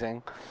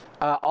amazing.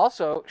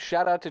 Also,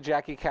 shout out to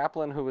Jackie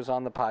Kaplan, who was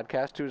on the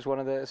podcast, who was one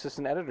of the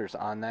assistant editors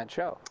on that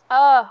show.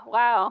 Oh,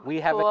 wow. We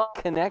have Cool.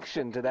 a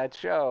connection to that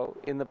show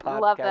in the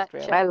podcast Love that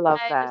family. show. I love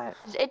that.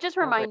 It just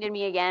reminded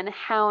me again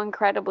how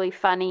incredibly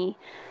funny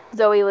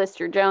Zoe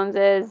Lister-Jones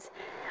is,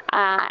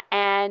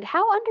 and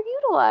how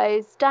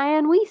underutilized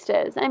Diane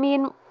Wiest is. I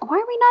mean, why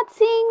are we not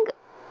seeing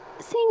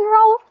her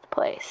all over the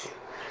place?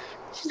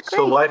 She's great.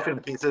 So Life in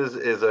Pieces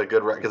is a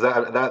good because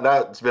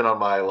that's been on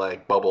my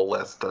like bubble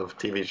list of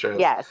TV shows.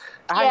 Yes.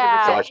 100%.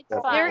 Yeah, So I it's should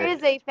fun. There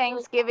definitely- is a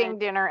Thanksgiving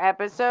dinner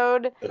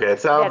episode. Okay,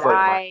 it sounds that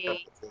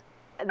like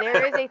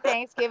There is a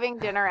Thanksgiving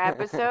dinner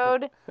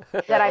episode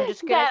that I'm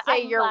just gonna That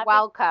say I'm you're laughing.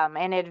 welcome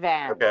in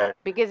advance. Okay.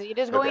 Because it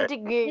is going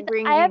to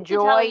bring I you have to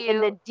tell joy in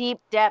you- the deep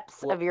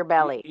depths of your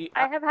belly.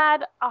 I have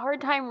had a hard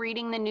time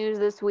reading the news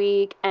this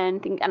week,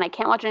 and I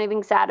can't watch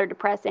anything sad or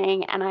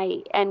depressing.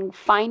 And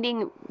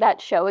finding that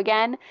show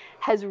again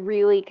has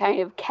really kind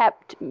of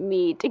kept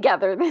me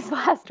together this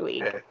last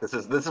week. Okay. This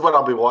is what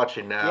I'll be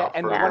watching now. Yeah,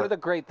 and for- one of the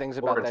great things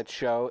about Lawrence. that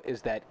show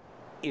is that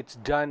it's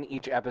done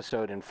each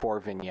episode in 4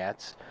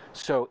 vignettes,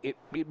 so it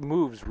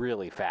moves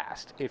really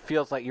fast. It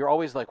feels like you're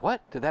always like,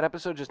 what? Did that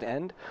episode just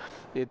end?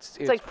 It's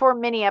It's like 4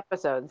 mini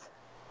episodes.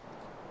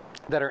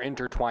 that are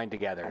intertwined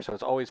together. So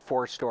it's always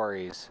 4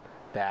 stories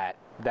that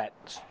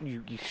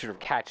you sort of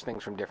catch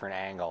things from different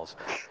angles.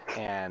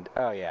 And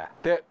oh yeah,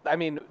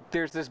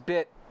 there's this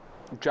bit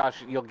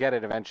Josh, you'll get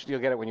it eventually.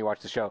 You'll get it when you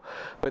watch the show.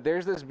 But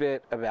there's this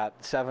bit about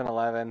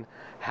 7-Eleven,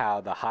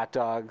 how the hot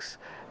dogs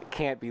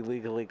can't be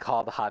legally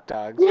called hot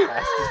dogs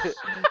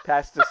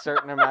past a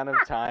certain amount of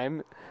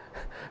time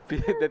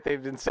that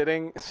they've been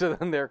sitting, so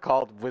then they're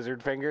called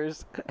Wizard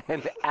Fingers.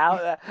 And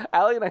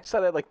Allie and I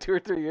saw that like 2 or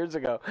 3 years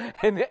ago,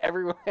 and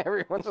every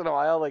once in a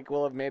while, like,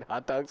 we'll have made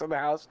hot dogs in the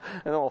house,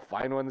 and then we'll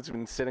find one that's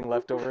been sitting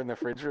left over in the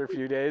fridge for a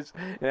few days,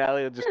 and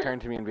Allie will just turn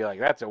to me and be like,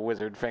 "That's a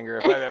Wizard Finger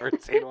if I've ever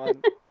seen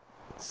one."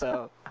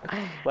 So,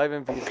 life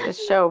in pieces.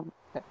 This show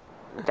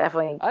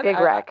definitely big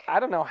wreck. I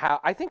don't know how.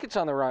 I think it's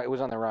on the wrong. It was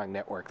on the wrong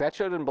network. That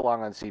show didn't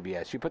belong on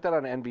CBS. You put that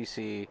on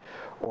NBC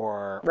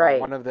or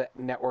one of the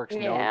networks,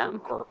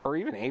 or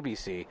even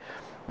ABC.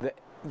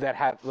 That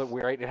have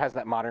right. It has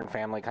that Modern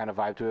Family kind of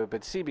vibe to it.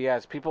 But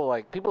CBS,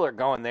 people are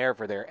going there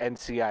for their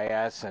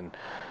NCIS and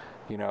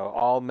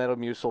all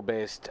Metamucil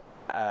based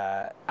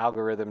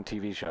algorithm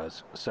TV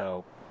shows.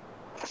 So.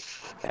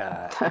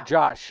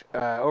 Josh,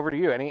 over to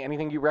you.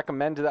 Anything you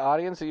recommend to the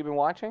audience that you've been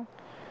watching?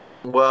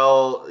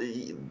 Well,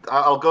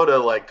 I'll go to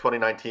like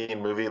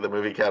 2019 the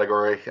movie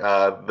category.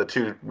 The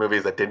 2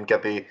 movies that didn't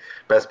get the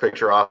Best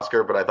Picture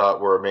Oscar, but I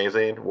thought were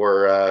amazing,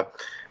 were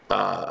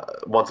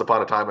Once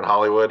Upon a Time in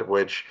Hollywood,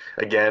 which,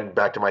 again,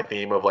 back to my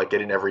theme of like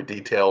getting every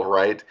detail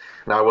right.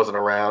 Now, I wasn't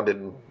around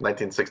in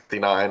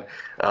 1969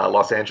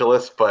 Los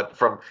Angeles, but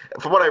from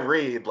what I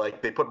read,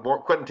 like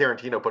Quentin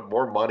Tarantino put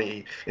more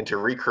money into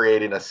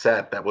recreating a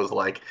set that was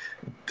like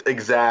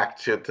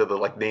exact to the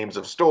like names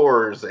of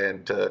stores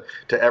and to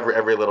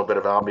every little bit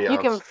of ambiance. You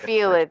can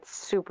feel it's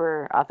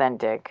super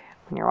authentic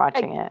when you're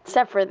watching it,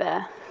 except for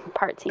the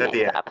parts he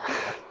makes up.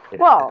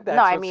 Well, no,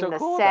 I mean the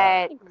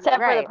set.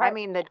 Right. I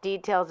mean the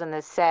details in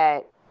the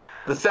set.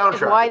 The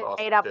soundtrack. Why the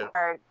made-up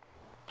part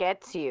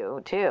gets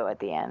you too at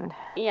the end.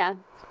 Yeah.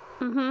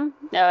 Mm-hmm.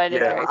 No, it is.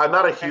 Yeah, I'm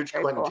not a huge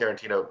Quentin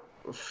Tarantino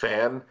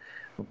fan,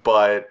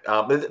 but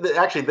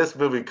actually, this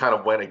movie kind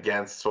of went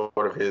against sort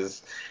of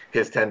his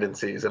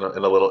tendencies in a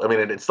little. I mean,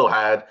 it still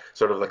had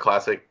sort of the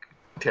classic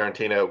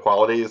Tarantino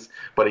qualities,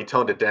 but he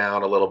toned it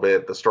down a little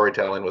bit. The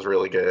storytelling was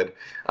really good,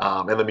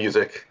 and the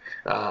music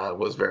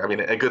was very. I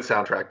mean, a good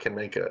soundtrack can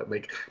make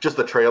just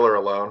the trailer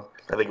alone.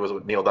 I think it was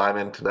with Neil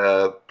Diamond.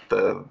 I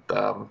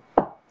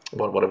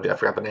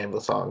forgot the name of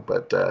the song,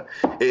 but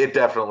it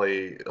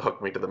definitely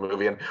hooked me to the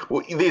movie. And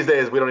these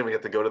days, we don't even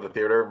get to go to the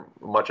theater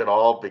much at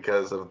all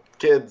because of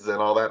kids and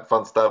all that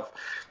fun stuff.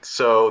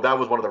 So that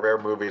was one of the rare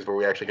movies where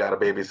we actually got a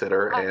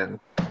babysitter and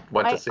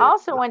went to see. I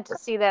also went to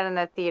see that in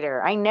the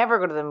theater. I never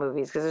go to the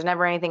movies because there's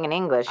never anything in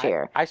English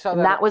here. I saw that.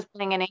 And that was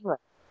playing in English.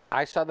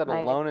 I saw that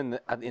alone in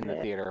the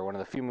theater, one of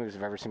the few movies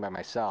I've ever seen by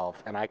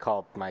myself, and I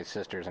called my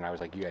sisters and I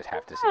was like, "You guys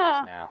have to see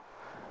this now."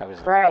 I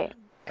was right.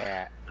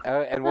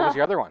 And what was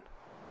your other one?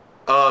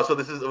 So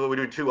this is, we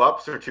do 2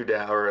 ups or 2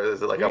 down, or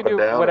is it like up and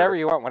down? Whatever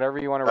you want to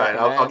recommend.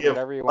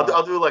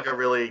 I'll do like a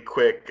really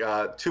quick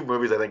 2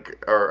 movies I think,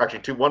 or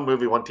actually 1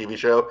 movie, 1 TV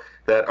show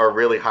that are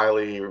really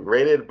highly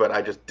rated, but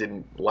I just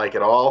didn't like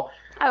at all.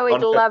 I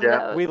always love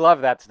those. We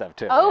love that stuff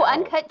too. Oh,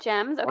 Uncut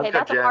Gems. Okay, Uncut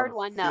that's Gems. a hard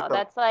one though.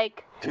 That's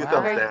like 2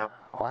 thumbs down.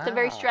 Wow. It's a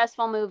very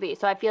stressful movie,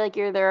 so I feel like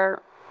you're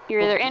either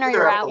in or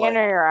you're out. In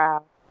or you're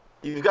out.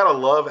 You've got to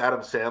love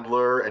Adam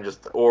Sandler and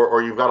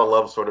or you've got to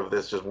love sort of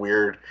this just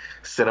weird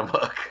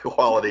cinema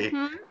quality.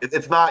 Mm-hmm.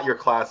 It's not your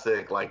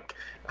classic like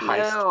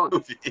heist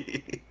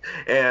movie.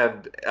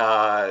 And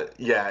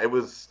it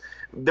was.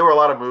 There were a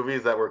lot of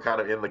movies that were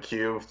kind of in the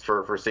queue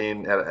for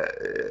seeing at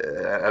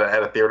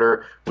a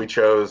theater. We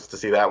chose to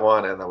see that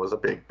one, and that was a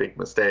big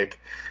mistake.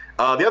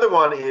 The other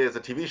one is a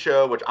TV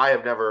show which I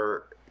have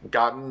never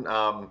gotten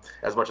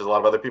as much as a lot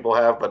of other people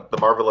have, but The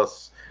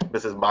Marvelous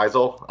Mrs.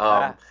 Maisel.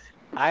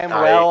 I am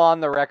well on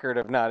the record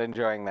of not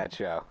enjoying that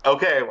show.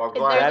 Okay, well, I'm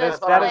glad.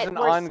 That is an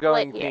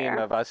ongoing theme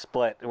of us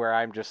split, where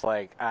I'm just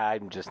like,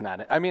 I'm just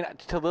not. I mean,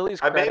 to Lily's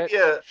credit,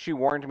 she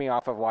warned me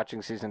off of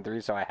watching season 3,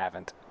 so I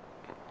haven't.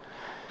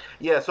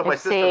 Yeah, so my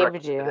sister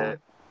recommended it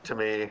to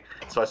me,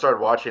 so I started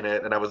watching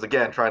it, and I was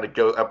again trying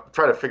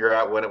to figure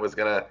out when it was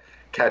gonna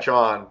catch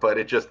on, but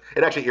it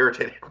actually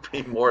irritated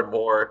me more and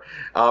more,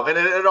 and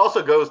it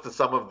also goes to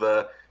some of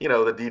the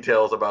the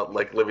details about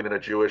like living in a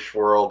Jewish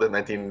world in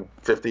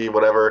 1950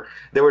 whatever.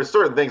 There were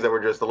certain things that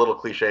were just a little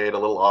cliched, a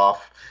little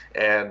off,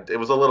 and it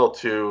was a little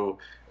too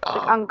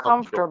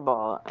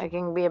uncomfortable. It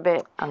can be a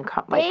bit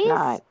uncomfortable.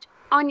 Not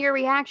on your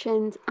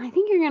reactions, I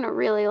think you're gonna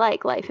really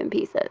like Life in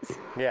Pieces.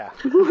 Yeah.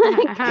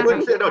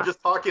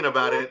 Just talking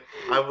about it,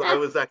 I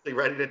was actually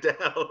writing it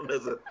down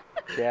as a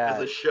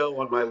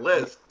show on my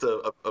list.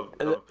 I've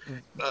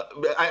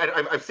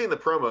seen the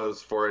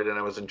promos for it and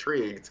I was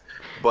intrigued,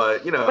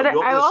 but But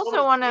I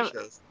also want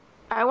to.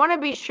 I want to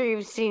be sure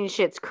you've seen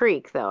Schitt's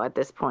Creek, though, at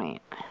this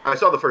point. I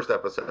saw the first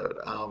episode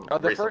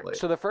recently.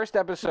 So the first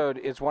episode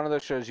is one of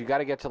those shows you got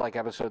to get to like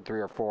episode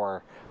 3 or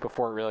 4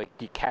 before it really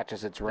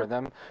catches its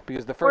rhythm,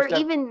 because the first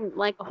even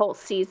like a whole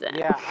season.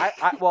 Yeah,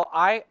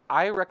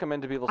 I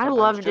recommend to people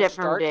sometimes just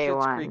start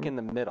Schitt's Creek in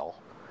the middle,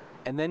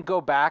 and then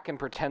go back and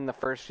pretend the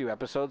first few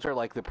episodes are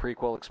like the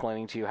prequel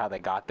explaining to you how they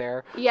got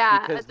there. Yeah,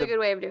 Because that's a good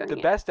way of doing the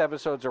it. best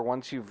episodes are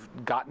once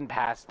you've gotten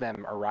past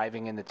them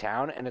arriving in the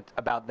town, and it's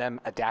about them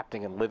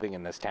adapting and living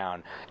in this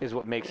town is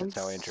what makes it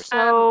so interesting.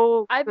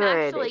 So I'm good.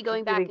 actually It's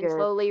going really back and good.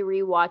 slowly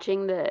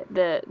rewatching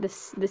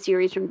the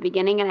series from the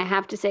beginning, and I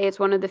have to say it's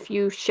one of the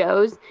few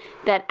shows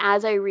that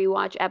as I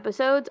rewatch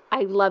episodes,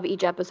 I love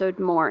each episode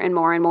more and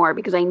more and more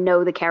because I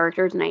know the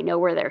characters and I know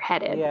where they're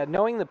headed. Yeah,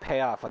 knowing the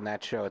payoff on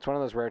that show, it's one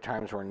of those rare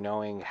times where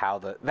knowing how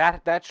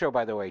that show,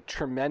 by the way,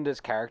 tremendous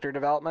character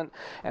development.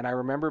 And I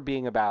remember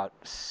being about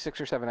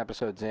 6 or 7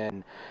 episodes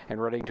in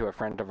and writing to a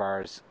friend of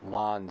ours,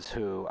 Lons,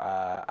 who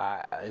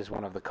is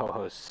one of the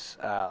co-hosts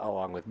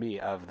along with me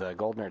of the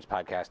Gold Nerds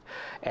podcast.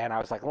 And I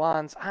was like,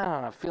 Lons, I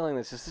don't know, feeling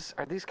this.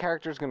 Are these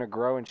characters going to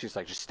grow? And she's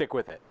like, just stick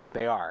with it.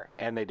 They are,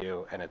 and they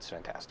do, and it's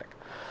fantastic.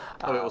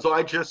 Okay, so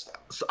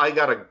I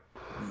got a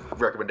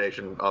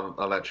recommendation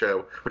on that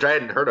show, which I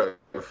hadn't heard of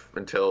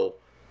until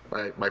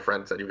my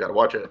friend said you got to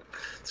watch it.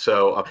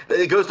 So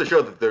it goes to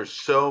show that there's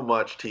so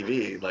much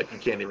TV, like you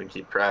can't even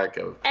keep track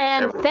of.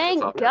 And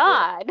everything thank that's on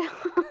God.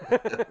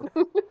 there.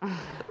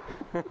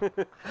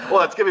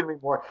 Well, it's giving me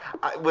more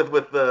with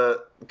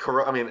the.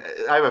 I mean,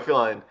 I have a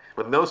feeling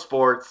with no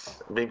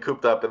sports, being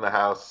cooped up in the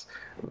house,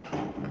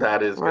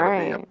 that is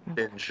going to be a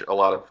binge a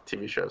lot of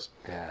TV shows.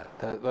 Yeah,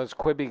 those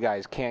Quibi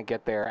guys can't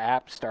get their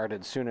app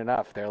started soon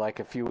enough. They're like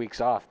a few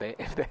weeks off. They're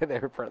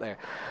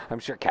I'm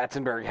sure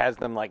Katzenberg has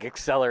them like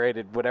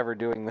accelerated whatever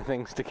doing the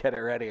things to get it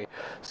ready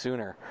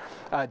sooner.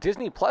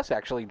 Disney Plus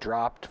actually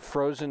dropped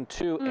Frozen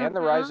 2 and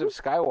The Rise of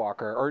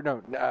Skywalker, or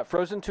no,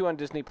 Frozen 2 on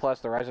Disney Plus,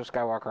 The Rise of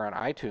Skywalker on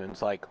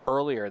iTunes, like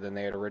earlier than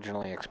they had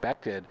originally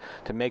expected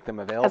to make them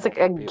available. That's like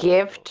a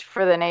gift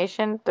for the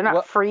nation. They're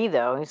not free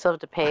though. You still have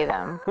to pay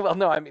them. Well,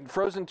 no, I mean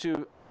Frozen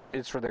 2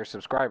 is for their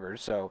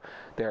subscribers, so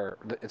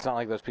it's not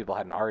like those people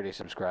hadn't already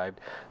subscribed.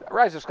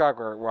 Rise of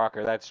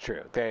Skywalker, that's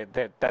true.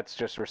 That's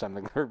just for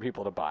something for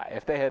people to buy.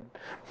 If they had,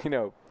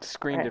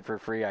 screened it for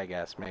free, I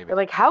guess maybe. They're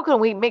like, how can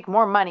we make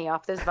more money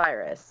off this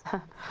virus?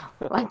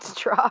 Let's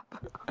drop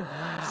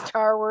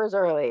Star Wars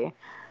early.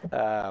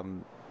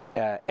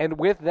 And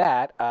with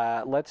that,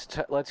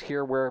 let's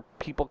hear where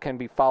people can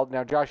be followed.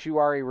 Now, Josh, you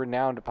are a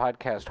renowned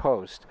podcast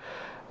host,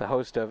 the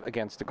host of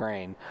Against the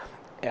Grain.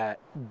 I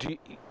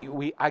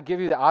give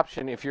you the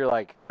option if you're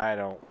like, I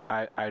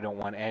don't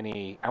want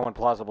any. I want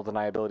plausible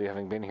deniability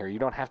having been here. You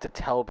don't have to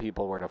tell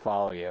people where to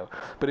follow you.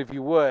 But if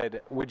you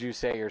would you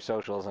say your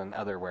socials and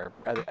everywhere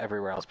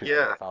else people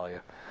can follow you?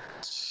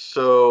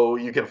 So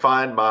you can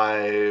find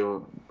my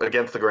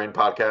Against the Grain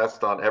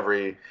podcast on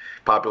every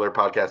popular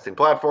podcasting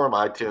platform,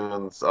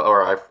 iTunes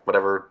or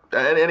whatever,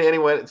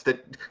 anyway, it's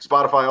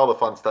Spotify, all the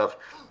fun stuff.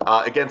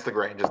 Against the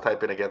Grain, just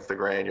type in Against the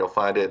Grain, you'll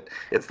find it.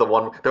 It's the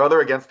one. There are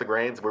other Against the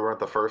Grains. We weren't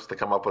the first to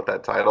come up with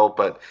that title,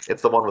 but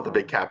it's the one with the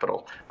big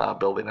capital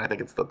building. I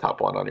think it's the top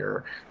one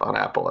on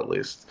Apple at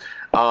least.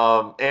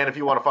 And if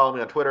you want to follow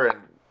me on Twitter, and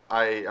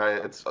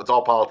it's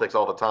all politics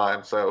all the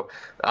time, so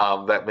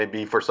that may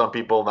be for some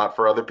people, not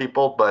for other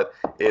people, but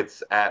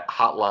it's at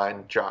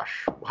Hotline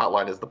Josh.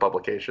 Hotline is the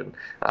publication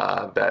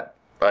that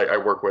I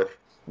work with,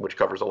 which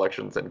covers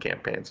elections and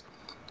campaigns.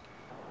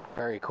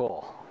 Very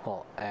cool.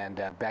 Well,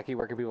 and Becky,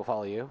 where can people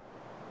follow you?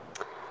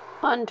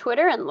 On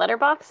Twitter and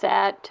Letterboxd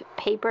at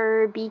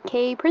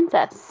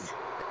PaperBKPrincess.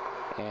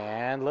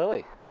 And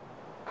Lily?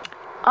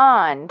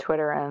 On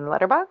Twitter and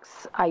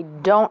Letterboxd, I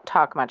don't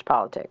talk much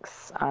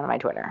politics on my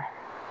Twitter.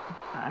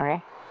 All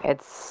right,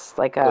 it's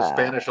like the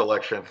Spanish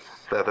election.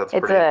 That's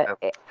it's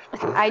pretty.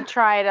 I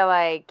try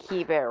to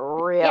keep it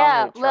real.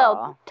 Yeah, neutral.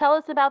 Lil, tell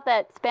us about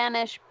that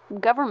Spanish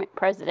government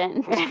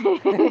president.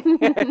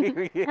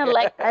 I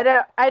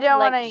don't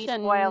want any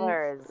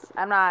spoilers.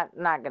 I'm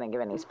not gonna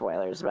give any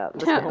spoilers about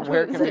this.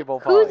 Where can people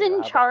follow Who's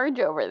in charge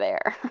over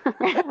there?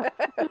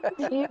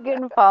 You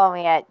can follow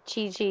me at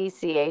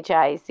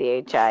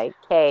Chichik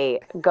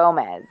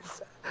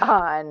Gomez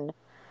on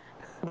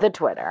the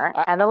Twitter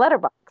and the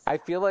Letterboxd. I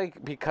feel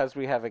like because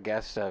we have a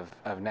guest of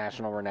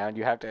national renown,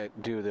 you have to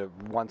do the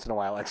once in a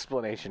while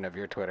explanation of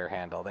your Twitter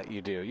handle that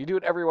you do. You do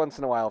it every once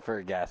in a while for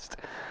a guest.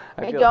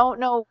 I don't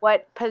know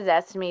what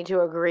possessed me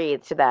to agree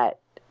to that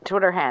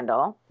Twitter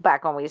handle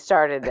back when we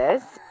started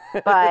this,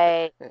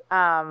 but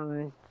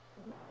I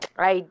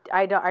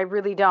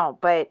really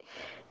don't. But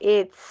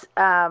it's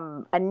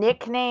a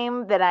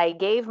nickname that I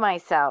gave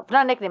myself.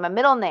 Not a nickname, a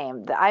middle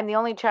name. I'm the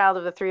only child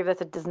of the three of us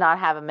that does not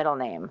have a middle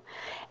name.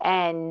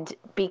 And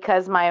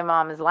because my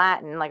mom is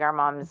Latin, like our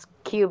mom's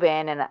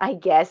Cuban, and I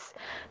guess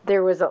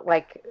there was a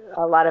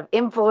lot of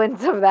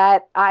influence of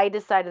that, I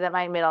decided that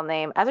my middle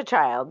name as a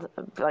child,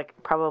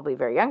 probably a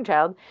very young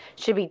child,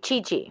 should be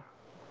Chichi.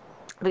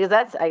 Because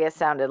that's, I guess,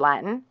 sounded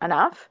Latin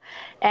enough.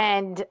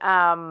 And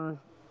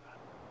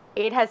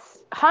it has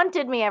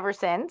haunted me ever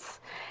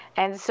since.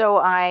 And so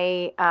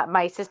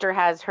my sister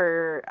has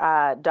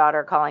her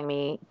daughter calling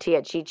me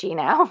Tia Chichi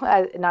now,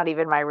 not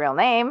even my real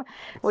name,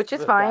 which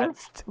is fine.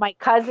 I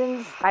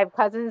have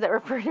cousins that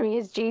refer to me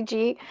as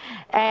Chichi.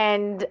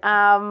 And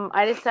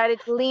I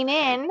decided to lean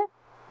in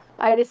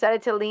I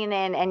decided to lean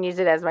in and use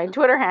it as my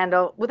Twitter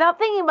handle without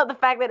thinking about the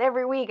fact that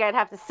every week I'd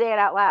have to say it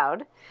out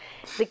loud.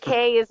 The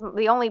K is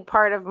the only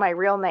part of my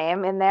real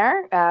name in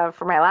there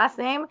for my last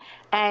name,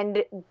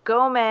 and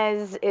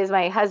Gomez is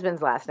my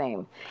husband's last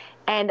name.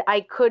 And I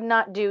could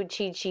not do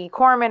Chi-Chi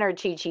Corman or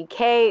Chi-Chi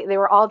K. They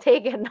were all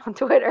taken on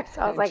Twitter.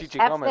 So I was like,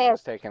 Chi-Chi Gomez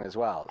was taken as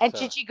well. And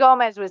so. Chi-Chi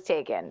Gomez was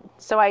taken.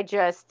 So I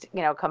just,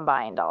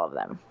 combined all of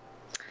them.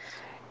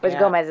 But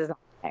Gomez is not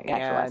my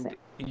actual last name.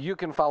 You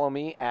can follow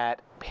me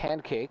at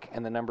Pancake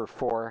and the number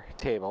 4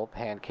 table,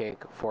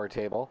 Pancake 4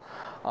 table,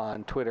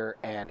 on Twitter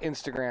and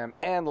Instagram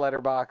and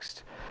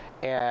Letterboxd.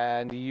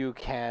 And you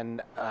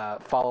can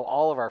follow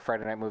all of our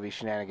Friday Night Movie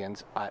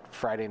shenanigans at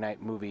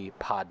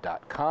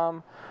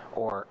FridayNightMoviePod.com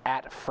or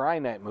at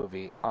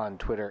FryNightMovie on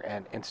Twitter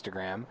and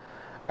Instagram.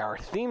 Our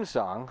theme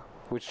song,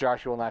 which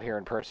Josh will not hear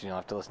in person, you'll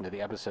have to listen to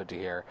the episode to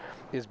hear,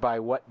 is by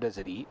What Does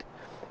It Eat?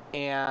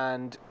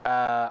 And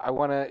I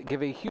want to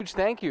give a huge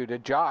thank you to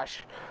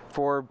Josh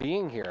for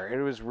being here.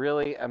 It was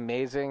really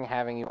amazing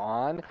having you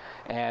on,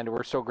 and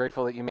we're so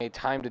grateful that you made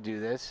time to do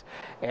this.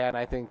 And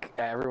I think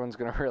everyone's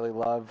going to really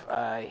love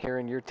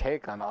hearing your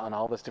take on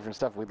all this different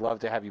stuff. We'd love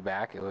to have you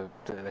back.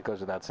 That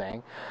goes without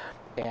saying.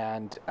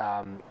 And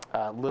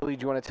Lily,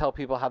 do you want to tell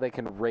people how they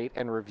can rate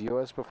and review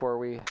us before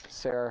we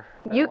say our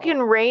farewell? You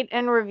can rate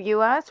and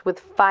review us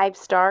with 5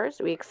 stars.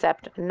 We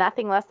accept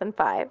nothing less than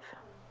 5.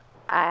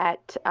 On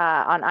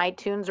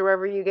iTunes or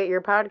wherever you get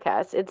your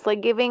podcasts. It's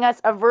like giving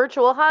us a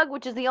virtual hug,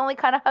 which is the only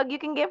kind of hug you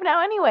can give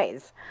now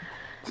anyways.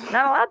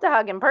 Not allowed to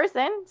hug in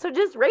person, so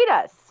just rate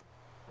us.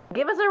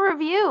 Give us a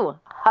review.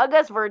 Hug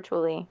us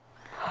virtually.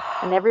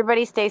 And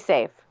everybody stay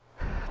safe.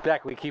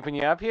 Beck, we keeping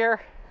you up here?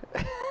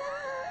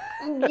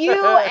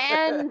 You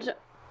and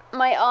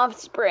my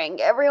offspring.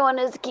 Everyone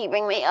is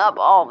keeping me up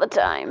all the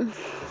time.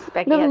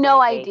 Becky you have has no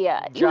any faith.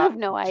 idea. You have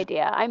no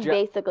idea. I'm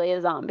basically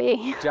a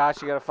zombie.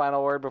 Josh, you got a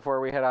final word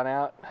before we head on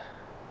out?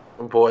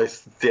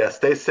 Boys, yeah,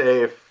 stay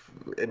safe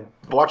and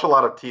watch a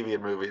lot of TV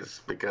and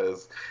movies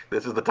because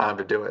this is the time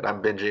to do it.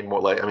 I'm binging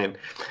more I'm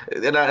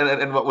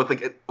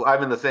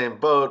in the same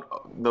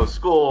boat. No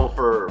school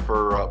for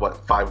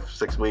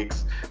 5-6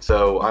 weeks,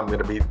 so I'm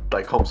gonna be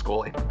like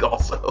homeschooling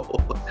also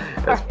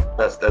as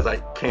best as I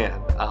can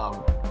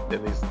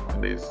in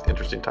these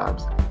interesting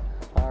times.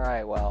 All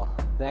right, well,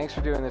 thanks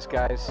for doing this,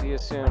 guys. See you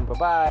soon.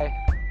 Bye-bye.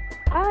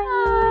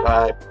 Bye.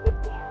 Bye.